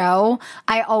on the show,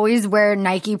 I always wear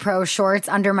Nike Pro shorts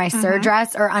under my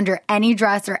surdress or under any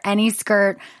dress or any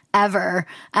skirt ever.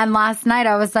 And last night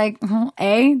I was like,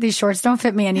 A, these shorts don't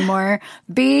fit me anymore.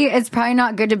 B, it's probably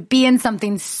not good to be in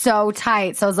something so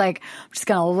tight. So I was like, I'm just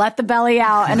going to let the belly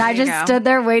out. And I just stood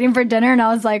there waiting for dinner and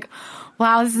I was like,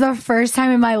 wow, this is the first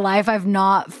time in my life I've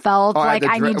not felt like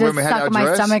I need to suck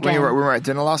my stomach in. When we were at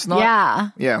dinner last night? Yeah.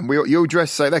 Yeah. You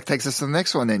dressed, so that takes us to the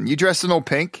next one then. You dressed in all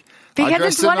pink. Because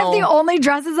it's one of the only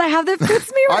dresses I have that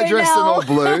fits me right now. I dressed in all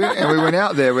blue, and we went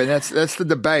out there, and that's the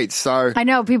debate. So I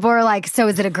know people are like, so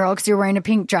is it a girl because you're wearing a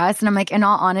pink dress? And I'm like, in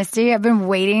all honesty, I've been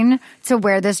waiting to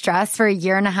wear this dress for 1.5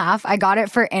 years. I got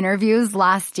it for interviews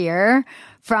last year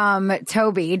from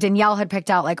Toby. Danielle had picked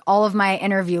out like all of my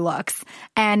interview looks,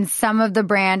 and some of the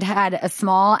brand had a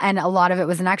small and a lot of it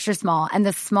was an extra small, and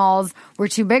the smalls were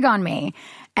too big on me.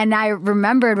 And I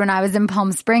remembered when I was in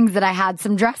Palm Springs that I had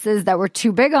some dresses that were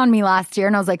too big on me last year.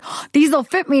 And I was like, oh, these will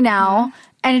fit me now.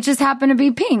 And it just happened to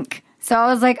be pink. So I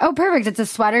was like, oh, perfect. It's a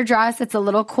sweater dress. It's a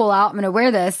little cool out. I'm going to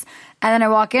wear this. And then I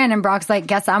walk in and Brock's like,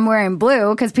 guess I'm wearing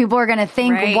blue because people are going to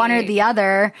think one or the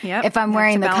other if I'm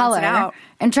wearing the color.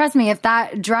 And trust me, if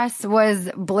that dress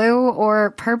was blue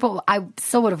or purple, I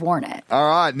still would have worn it. All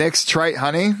right. Next trait,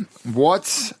 honey.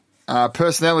 What's a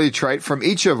personality trait from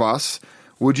each of us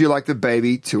would you like the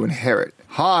baby to inherit?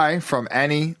 Hi, from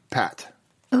Annie Pat.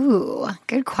 Ooh,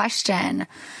 good question.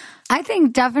 I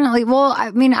think definitely, well,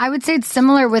 I mean, I would say it's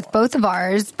similar with both of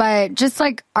ours, but just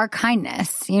like our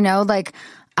kindness, you know, like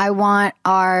I want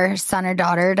our son or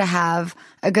daughter to have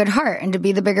a good heart and to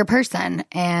be the bigger person.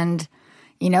 And,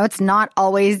 you know, it's not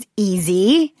always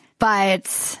easy,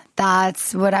 but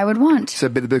that's what I would want. So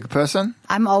be the bigger person?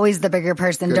 I'm always the bigger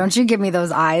person. Good. Don't you give me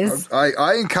those eyes.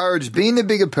 I encourage being the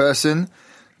bigger person.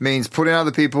 Means putting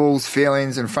other people's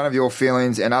feelings in front of your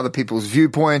feelings and other people's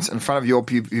viewpoints in front of your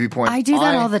viewpoint. I do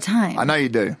that all the time. I know you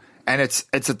do. And it's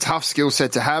a tough skill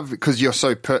set to have because you're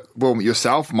so,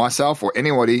 yourself, myself, or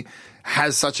anybody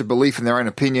has such a belief in their own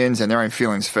opinions and their own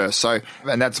feelings first. So,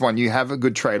 and that's one you have a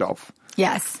good trade-off.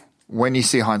 Yes. When you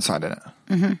see hindsight in it.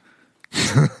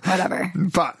 Mm-hmm. Whatever.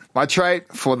 But my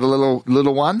trait for the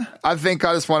little one, I think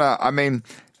I just want to,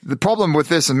 the problem with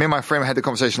this, and me and my friend had the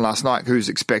conversation last night, who's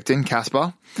expecting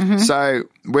Casper. Mm-hmm. So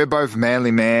we're both manly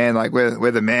man, like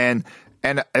we're the man,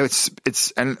 and it's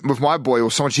and with my boy, it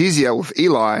was so much easier with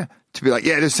Eli to be like,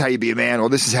 yeah, this is how you be a man, or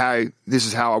this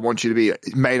is how I want you to be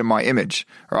made in my image,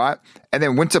 right? And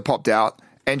then Winter popped out,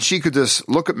 and she could just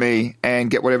look at me and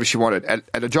get whatever she wanted at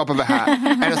a drop of a hat.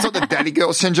 And it's not the daddy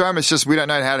girl syndrome; it's just we don't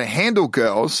know how to handle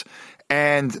girls.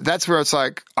 And that's where it's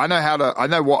like, I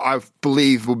know what I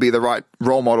believe will be the right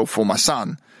role model for my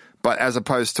son. But as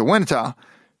opposed to Winter,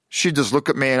 she'd just look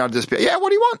at me and I'd just be, yeah, what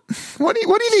do you want? What do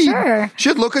you need? Sure.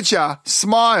 She'd look at you,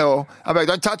 smile. I'm like,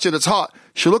 don't touch it. It's hot.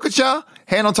 She'll look at you,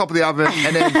 hand on top of the oven,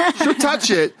 and then she'll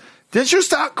touch it. Then she'll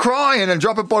start crying and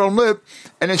drop a bottom lip,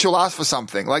 and then she'll ask for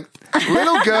something. Like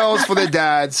little girls for their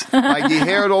dads. Like you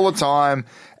hear it all the time.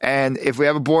 And if we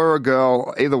have a boy or a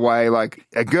girl, either way, like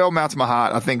a girl melts my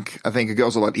heart. I think a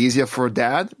girl's a lot easier for a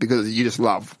dad because you just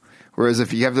love. Whereas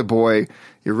if you have the boy,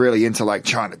 you're really into like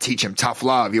trying to teach him tough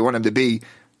love. You want him to be,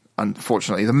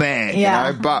 unfortunately, the man. Yeah.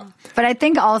 You know? But I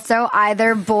think also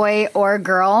either boy or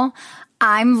girl,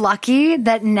 I'm lucky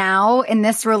that now in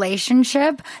this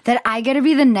relationship that I get to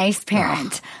be the nice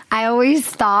parent. I always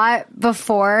thought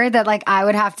before that like I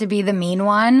would have to be the mean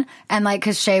one, and like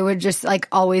because Shay would just like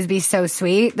always be so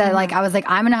sweet that like I was like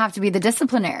I'm gonna have to be the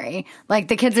disciplinary. Like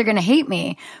the kids are gonna hate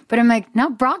me, but I'm like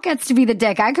no, Brock gets to be the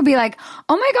dick. I could be like,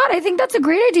 oh my God, I think that's a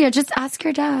great idea. Just ask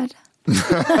your dad.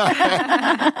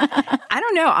 I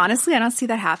don't know. Honestly, I don't see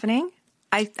that happening.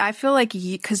 I feel like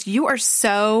because you are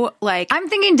so like I'm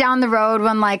thinking down the road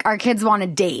when like our kids want to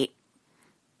date,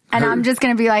 and I'm just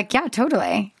gonna be like, yeah,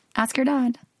 totally. Ask your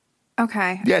dad.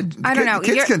 Okay. Yeah, I don't know.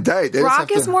 Kids can date.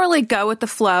 Brock is more like go with the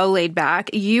flow, laid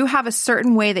back. You have a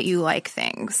certain way that you like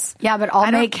things. Yeah, but I'll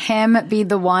make him be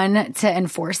the one to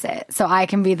enforce it, so I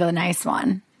can be the nice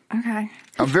one. Okay.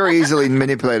 I'm very easily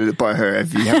manipulated by her,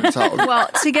 if you haven't told. Well,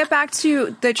 to get back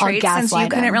to the traits, since you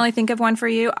couldn't really think of one for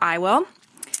you, I will.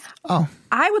 Oh.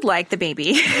 I would like the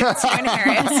baby to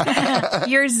inherit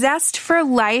your zest for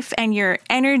life and your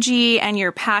energy and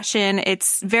your passion.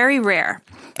 It's very rare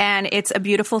and it's a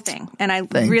beautiful thing. And I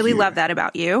really love that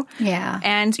about you. Yeah.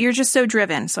 And you're just so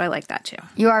driven. So I like that too.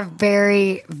 You are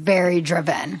very, very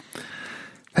driven.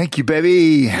 Thank you,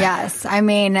 baby. Yes. I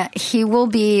mean, he will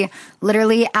be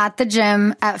literally at the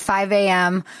gym at 5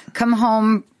 a.m., come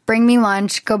home, bring me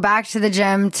lunch, go back to the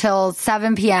gym till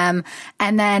 7 p.m.,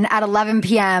 and then at 11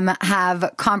 p.m.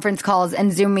 have conference calls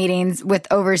and Zoom meetings with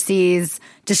overseas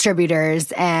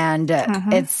distributors. And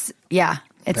it's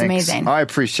Thanks. amazing. I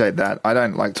appreciate that. I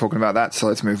don't like talking about that, so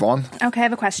let's move on. Okay, I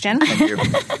have a question. Thank you.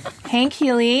 Hank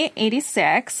Healy,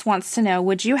 86, wants to know,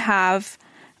 would you have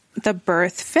the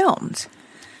birth filmed?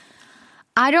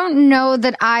 I don't know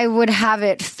that I would have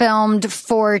it filmed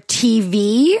for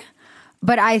TV,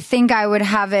 but I think I would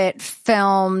have it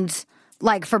filmed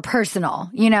like for personal,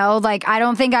 you know, like I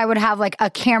don't think I would have like a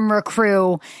camera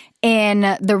crew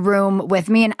in the room with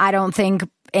me. And I don't think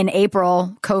in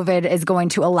April, COVID is going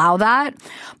to allow that,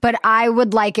 but I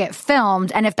would like it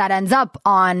filmed. And if that ends up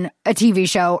on a TV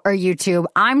show or YouTube,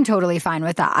 I'm totally fine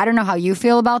with that. I don't know how you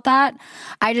feel about that.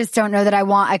 I just don't know that I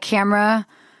want a camera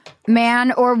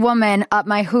man or woman up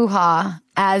my hoo-ha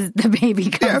as the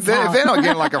baby comes out. If they're not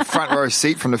getting like a front row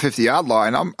seat from the 50-yard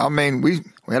line, I mean, we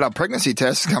had our pregnancy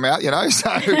tests come out, you know, so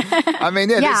I mean,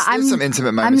 there's some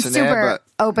intimate moments in there. I'm super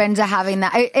open to having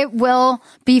that. It will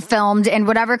be filmed in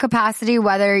whatever capacity,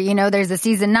 whether, you know, there's a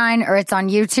season 9 or it's on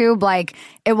YouTube, like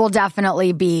it will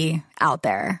definitely be out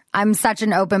there. I'm such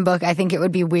an open book. I think it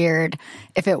would be weird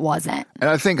if it wasn't. And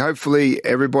I think hopefully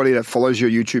everybody that follows your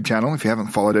YouTube channel, if you haven't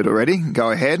followed it already,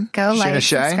 go ahead. Go like,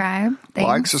 subscribe.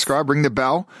 Like, subscribe, ring the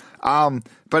bell.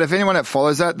 But if anyone that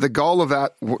follows that, the goal of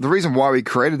that, the reason why we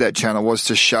created that channel was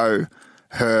to show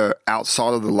her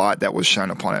outside of the light that was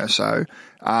shown upon her. So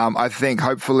I think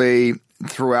hopefully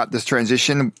throughout this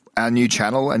transition, our new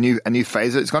channel, a new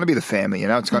phase, it's going to be the family. You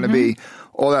know, it's going to be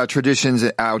all our traditions,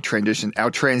 our transition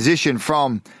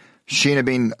from Sheena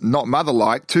being not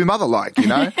mother-like to mother-like, you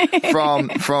know, from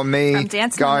me from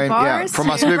dancing going, in the bars from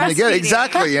us moving together.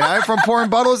 Exactly, you know, from pouring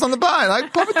bottles on the bar,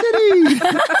 like, Papa Titty.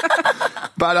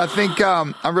 But I think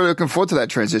I'm really looking forward to that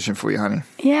transition for you, honey.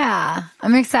 Yeah,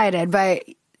 I'm excited. But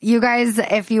you guys,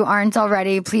 if you aren't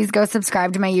already, please go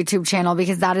subscribe to my YouTube channel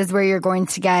because that is where you're going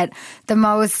to get the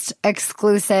most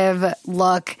exclusive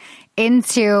look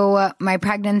into my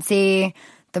pregnancy,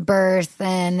 the birth,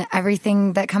 and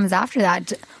everything that comes after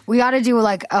that. We got to do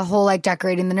like a whole like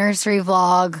decorating the nursery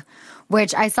vlog,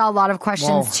 which I saw a lot of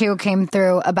questions too came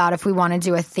through about if we want to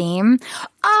do a theme.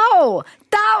 Oh,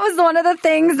 that was one of the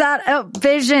things that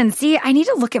vision. See, I need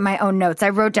to look at my own notes. I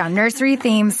wrote down nursery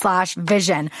theme /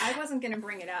 vision. I wasn't going to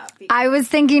bring it up. I was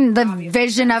thinking the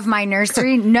vision of my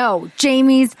nursery. No,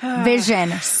 Jamie's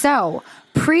vision. So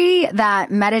pre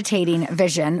that meditating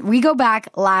vision, we go back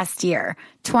last year,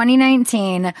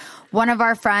 2019. One of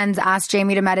our friends asked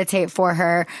Jamie to meditate for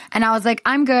her. And I was like,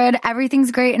 I'm good.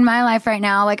 Everything's great in my life right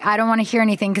now. Like, I don't want to hear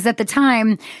anything. Because at the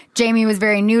time, Jamie was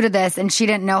very new to this and she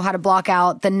didn't know how to block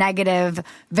out the negative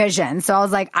vision. So I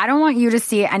was like, I don't want you to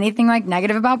see anything like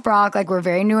negative about Brock. Like, we're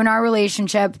very new in our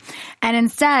relationship. And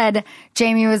instead,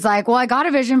 Jamie was like, well, I got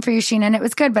a vision for you, Sheena, and it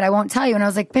was good, but I won't tell you. And I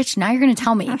was like, bitch, now you're going to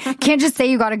tell me. Can't just say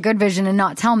you got a good vision and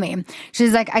not tell me.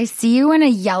 She's like, I see you in a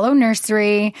yellow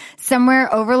nursery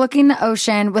somewhere overlooking the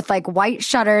ocean with like white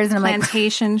shutters. And I'm like,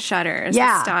 plantation shutters,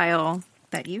 the style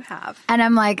that you have. And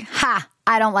I'm like,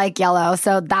 I don't like yellow,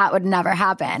 so that would never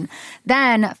happen.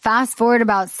 Then fast forward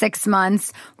about 6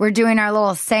 months, we're doing our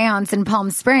little seance in Palm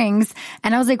Springs.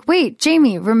 And I was like, wait,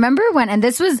 Jamie, remember when, and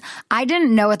this was, I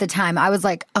didn't know at the time, I was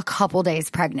like a couple days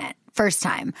pregnant. first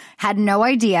time. Had no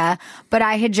idea, but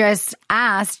I had just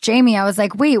asked Jamie, I was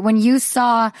like, wait, when you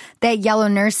saw that yellow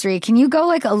nursery, can you go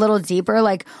like a little deeper?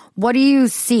 Like, what do you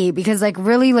see? Because like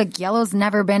really like yellow's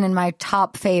never been in my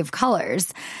top fave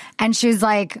colors. And she was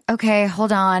like, okay,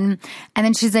 hold on. And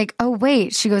then she's like, oh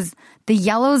wait, she goes, the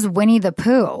yellow's Winnie the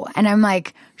Pooh. And I'm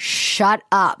like, shut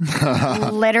up.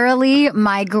 Literally,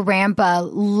 my grandpa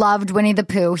loved Winnie the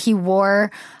Pooh. He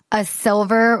wore a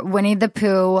silver Winnie the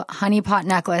Pooh honey pot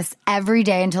necklace every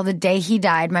day until the day he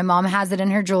died. My mom has it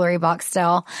in her jewelry box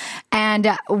still.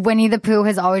 And Winnie the Pooh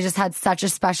has always just had such a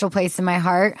special place in my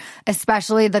heart,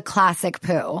 especially the classic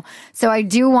Pooh. So I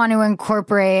do want to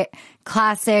incorporate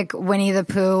classic Winnie the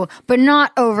Pooh, but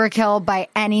not overkill by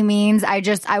any means.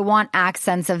 I want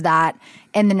accents of that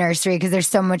in the nursery because there's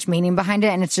so much meaning behind it.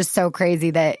 And it's just so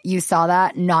crazy that you saw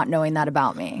that, not knowing that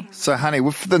about me. So, honey,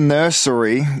 with the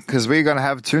nursery, because we're going to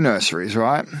have 2 nurseries,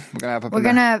 right? Because we're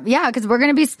going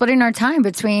to be splitting our time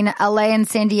between LA and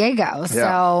San Diego.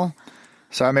 Yeah.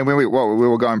 So, I mean, we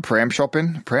were going pram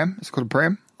shopping. Pram? It's called a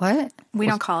pram? What? We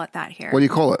don't call it that here. What do you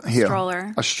call it here?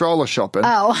 Stroller. A stroller shopping.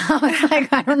 Oh, I was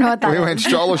like, I don't know what that is. We went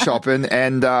stroller shopping,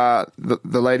 and the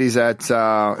ladies at,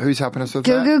 who's helping us with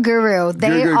that? Goo Goo Guru. They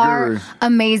Goo Goo are Guru.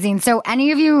 amazing. So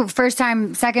any of you first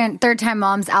time, second, third time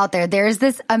moms out there, there's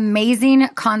this amazing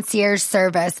concierge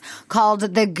service called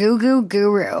the Goo Goo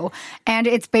Guru. And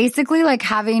it's basically like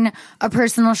having a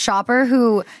personal shopper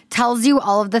who tells you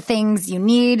all of the things you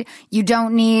need, you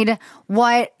don't need,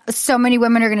 what so many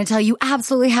women are going to tell you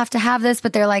absolutely have to have this,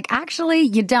 but they're like, actually,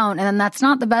 you don't. And then that's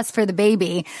not the best for the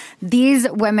baby. These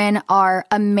women are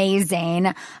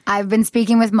amazing. I've been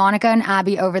speaking with Monica and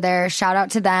Abby over there. Shout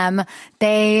out to them.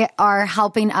 They are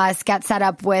helping us get set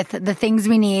up with the things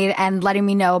we need and letting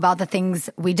me know about the things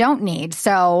we don't need.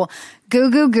 So Goo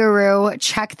Goo Guru,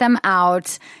 check them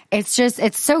out. It's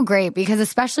so great because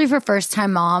especially for first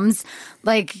time moms,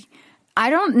 like, I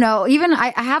don't know. Even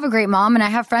I have a great mom and I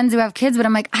have friends who have kids, but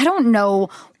I'm like, I don't know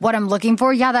what I'm looking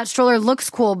for. Yeah, that stroller looks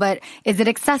cool, but is it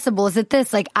accessible? Is it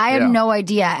this? Like, I have no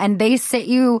idea. And they sit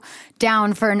you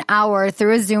down for an hour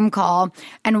through a Zoom call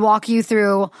and walk you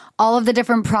through all of the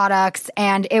different products.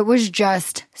 And it was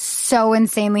just so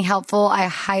insanely helpful. I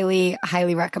highly,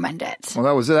 highly recommend it. Well,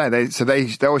 that was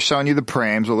it. They were showing you the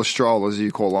prams or the strollers,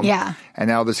 you call them. Yeah. And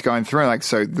now they're going through, like,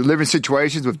 so the living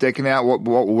situations with decking out what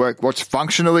will work, what's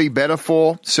functionally better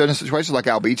for certain situations, like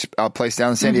our place down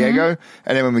in San Diego.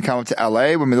 And then when we come up to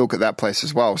LA, when we look at that place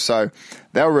as well. So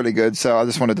they were really good. So I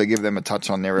just wanted to give them a touch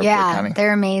on there real quick, honey. Yeah,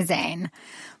 they're amazing.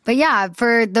 But yeah,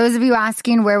 for those of you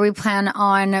asking where we plan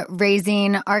on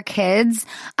raising our kids,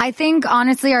 I think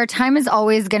honestly our time is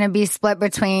always going to be split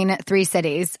between 3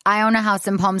 cities. I own a house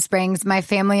in Palm Springs. My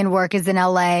family and work is in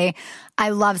LA. I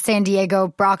love San Diego.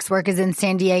 Brock's work is in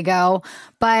San Diego.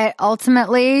 But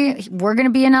ultimately, we're going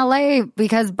to be in LA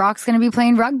because Brock's going to be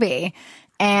playing rugby.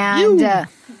 And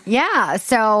yeah,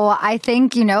 so I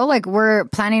think, like we're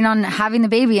planning on having the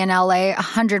baby in LA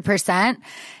 100%.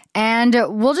 And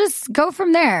we'll just go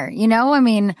from there. I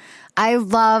mean, I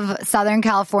love Southern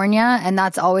California and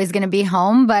that's always going to be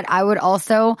home, but I would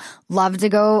also love to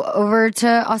go over to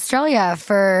Australia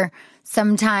for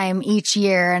some time each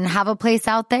year and have a place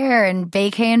out there and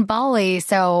vacay in Bali.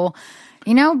 So,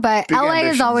 but big LA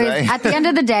is always, at the end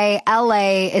of the day,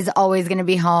 LA is always going to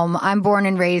be home. I'm born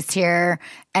and raised here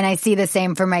and I see the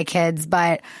same for my kids,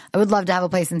 but I would love to have a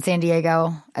place in San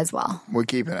Diego as well. We're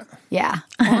keeping it. Yeah.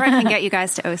 Or I can get you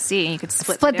guys to OC. You could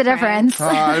split the difference.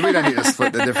 Oh, we don't need to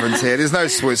split the difference here. There's no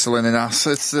Switzerland in us.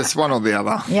 It's one or the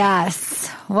other. Yes.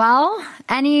 Well,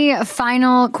 any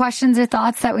final questions or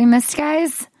thoughts that we missed,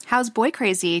 guys? How's Boy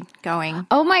Crazy going?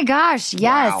 Oh my gosh,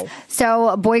 yes. Wow.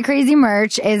 So Boy Crazy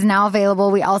merch is now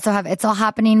available. We also have It's All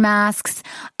Happening masks.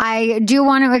 I do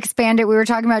want to expand it. We were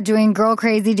talking about doing Girl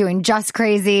Crazy, doing Just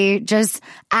Crazy, just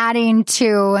adding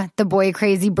to the Boy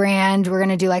Crazy brand. We're going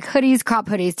to do like hoodies, crop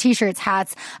hoodies, t-shirts,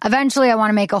 hats. Eventually I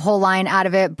want to make a whole line out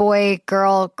of it. Boy,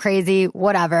 girl, crazy,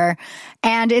 whatever.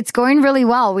 And it's going really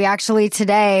well. We actually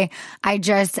today, I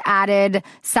just added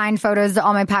signed photos to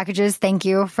all my packages. Thank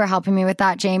you for helping me with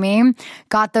that, Jamie.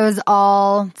 Got those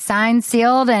all signed,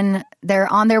 sealed, and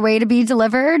they're on their way to be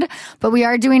delivered. But we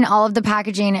are doing all of the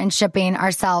packaging and shipping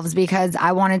ourselves because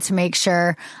I wanted to make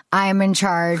sure I am in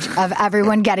charge of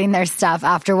everyone getting their stuff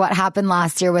after what happened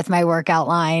last year with my workout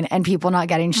line and people not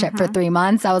getting shipped for 3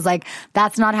 months. I was like,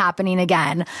 that's not happening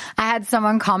again. I had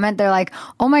someone comment, they're like,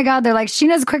 oh my God, they're like,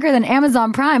 Sheena's quicker than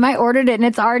Amazon Prime. I ordered it and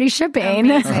it's already shipping.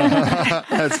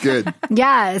 That's good.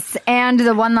 Yes. And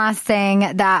the one last thing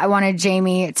that I wanted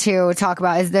Jamie to talk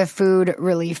about is the food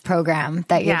relief program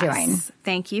that you're doing.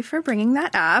 Thank you for bringing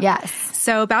that up. Yes.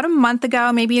 So about a month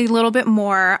ago, maybe a little bit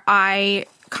more, I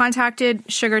contacted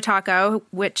Sugar Taco,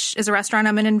 which is a restaurant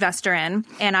I'm an investor in.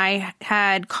 And I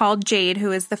had called Jade,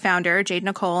 who is the founder, Jade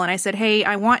Nicole. And I said, hey,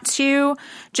 I want to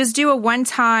just do a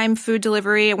one-time food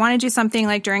delivery. I want to do something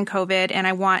like during COVID and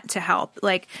I want to help.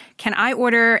 Like, can I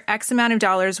order X amount of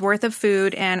dollars worth of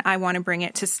food and I want to bring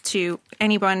it to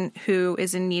anyone who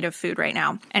is in need of food right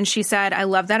now? And she said, I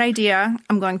love that idea.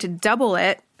 I'm going to double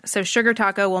it. So Sugar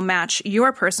Taco will match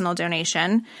your personal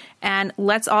donation. And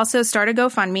let's also start a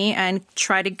GoFundMe and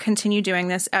try to continue doing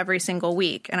this every single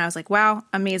week. And I was like, wow,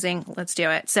 amazing. Let's do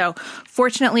it. So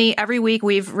fortunately, every week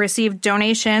we've received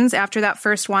donations after that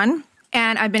first one.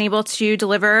 And I've been able to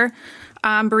deliver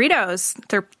burritos.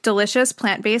 They're delicious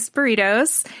plant-based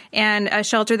burritos. And a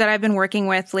shelter that I've been working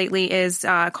with lately is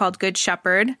called Good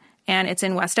Shepherd. And it's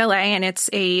in West LA, and it's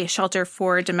a shelter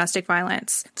for domestic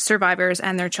violence survivors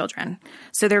and their children.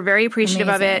 So they're very appreciative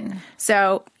of it.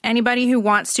 So anybody who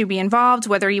wants to be involved,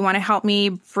 whether you want to help me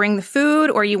bring the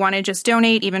food or you want to just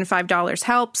donate, even $5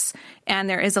 helps. And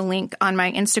there is a link on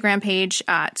my Instagram page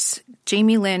at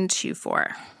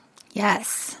JamieLynn24.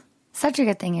 Yes. Such a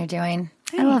good thing you're doing.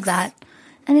 Thanks. I love that.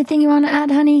 Anything you want to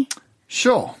add, honey?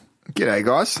 Sure. G'day,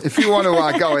 guys. If you want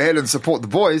to go ahead and support the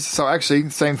boys, so actually,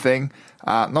 same thing.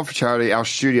 Not for charity, our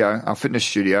studio, our fitness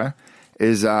studio,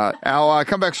 is our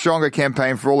Come Back Stronger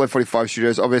campaign for all F45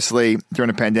 studios. Obviously, during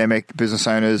the pandemic, business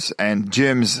owners and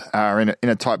gyms are in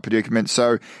a tight predicament.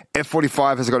 So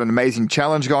F45 has got an amazing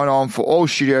challenge going on for all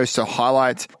studios to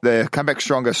highlight the Come Back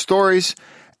Stronger stories.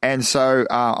 And so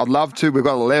I'd love to. We've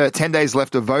got 10 days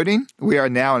left of voting. We are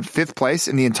now in 5th place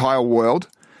in the entire world.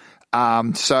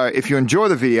 So if you enjoy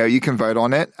the video, you can vote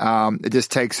on it. It just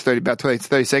takes about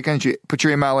 30 seconds. You put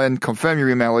your email in, confirm your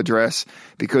email address,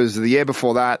 because the year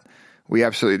before that, we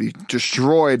absolutely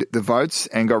destroyed the votes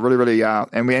and got really,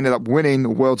 and we ended up winning the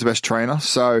world's best trainer.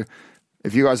 So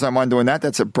if you guys don't mind doing that,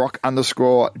 that's at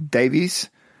Brock_Davies.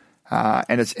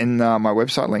 And it's in my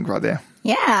website link right there.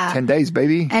 Yeah. 10 days,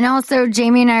 baby. And also,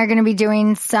 Jamie and I are going to be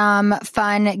doing some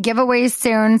fun giveaways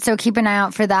soon. So keep an eye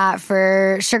out for that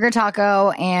for Sugar Taco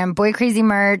and Boy Crazy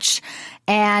merch.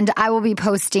 And I will be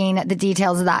posting the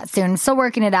details of that soon. Still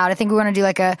working it out. I think we want to do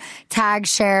like a tag,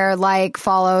 share, like,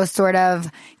 follow sort of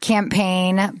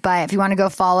campaign. But if you want to go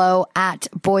follow at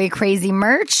Boy Crazy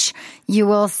merch, you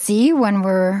will see when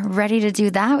we're ready to do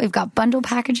that. We've got bundle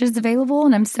packages available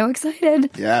and I'm so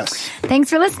excited. Yes. Thanks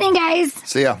for listening, guys.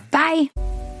 See ya. Bye.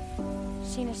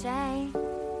 Sheena Shea.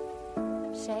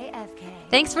 Shea FK.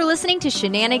 Thanks for listening to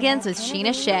Shenanigans with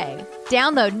Sheena Shea.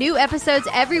 Download new episodes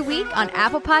every week on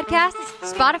Apple Podcasts,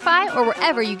 Spotify, or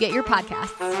wherever you get your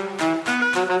podcasts.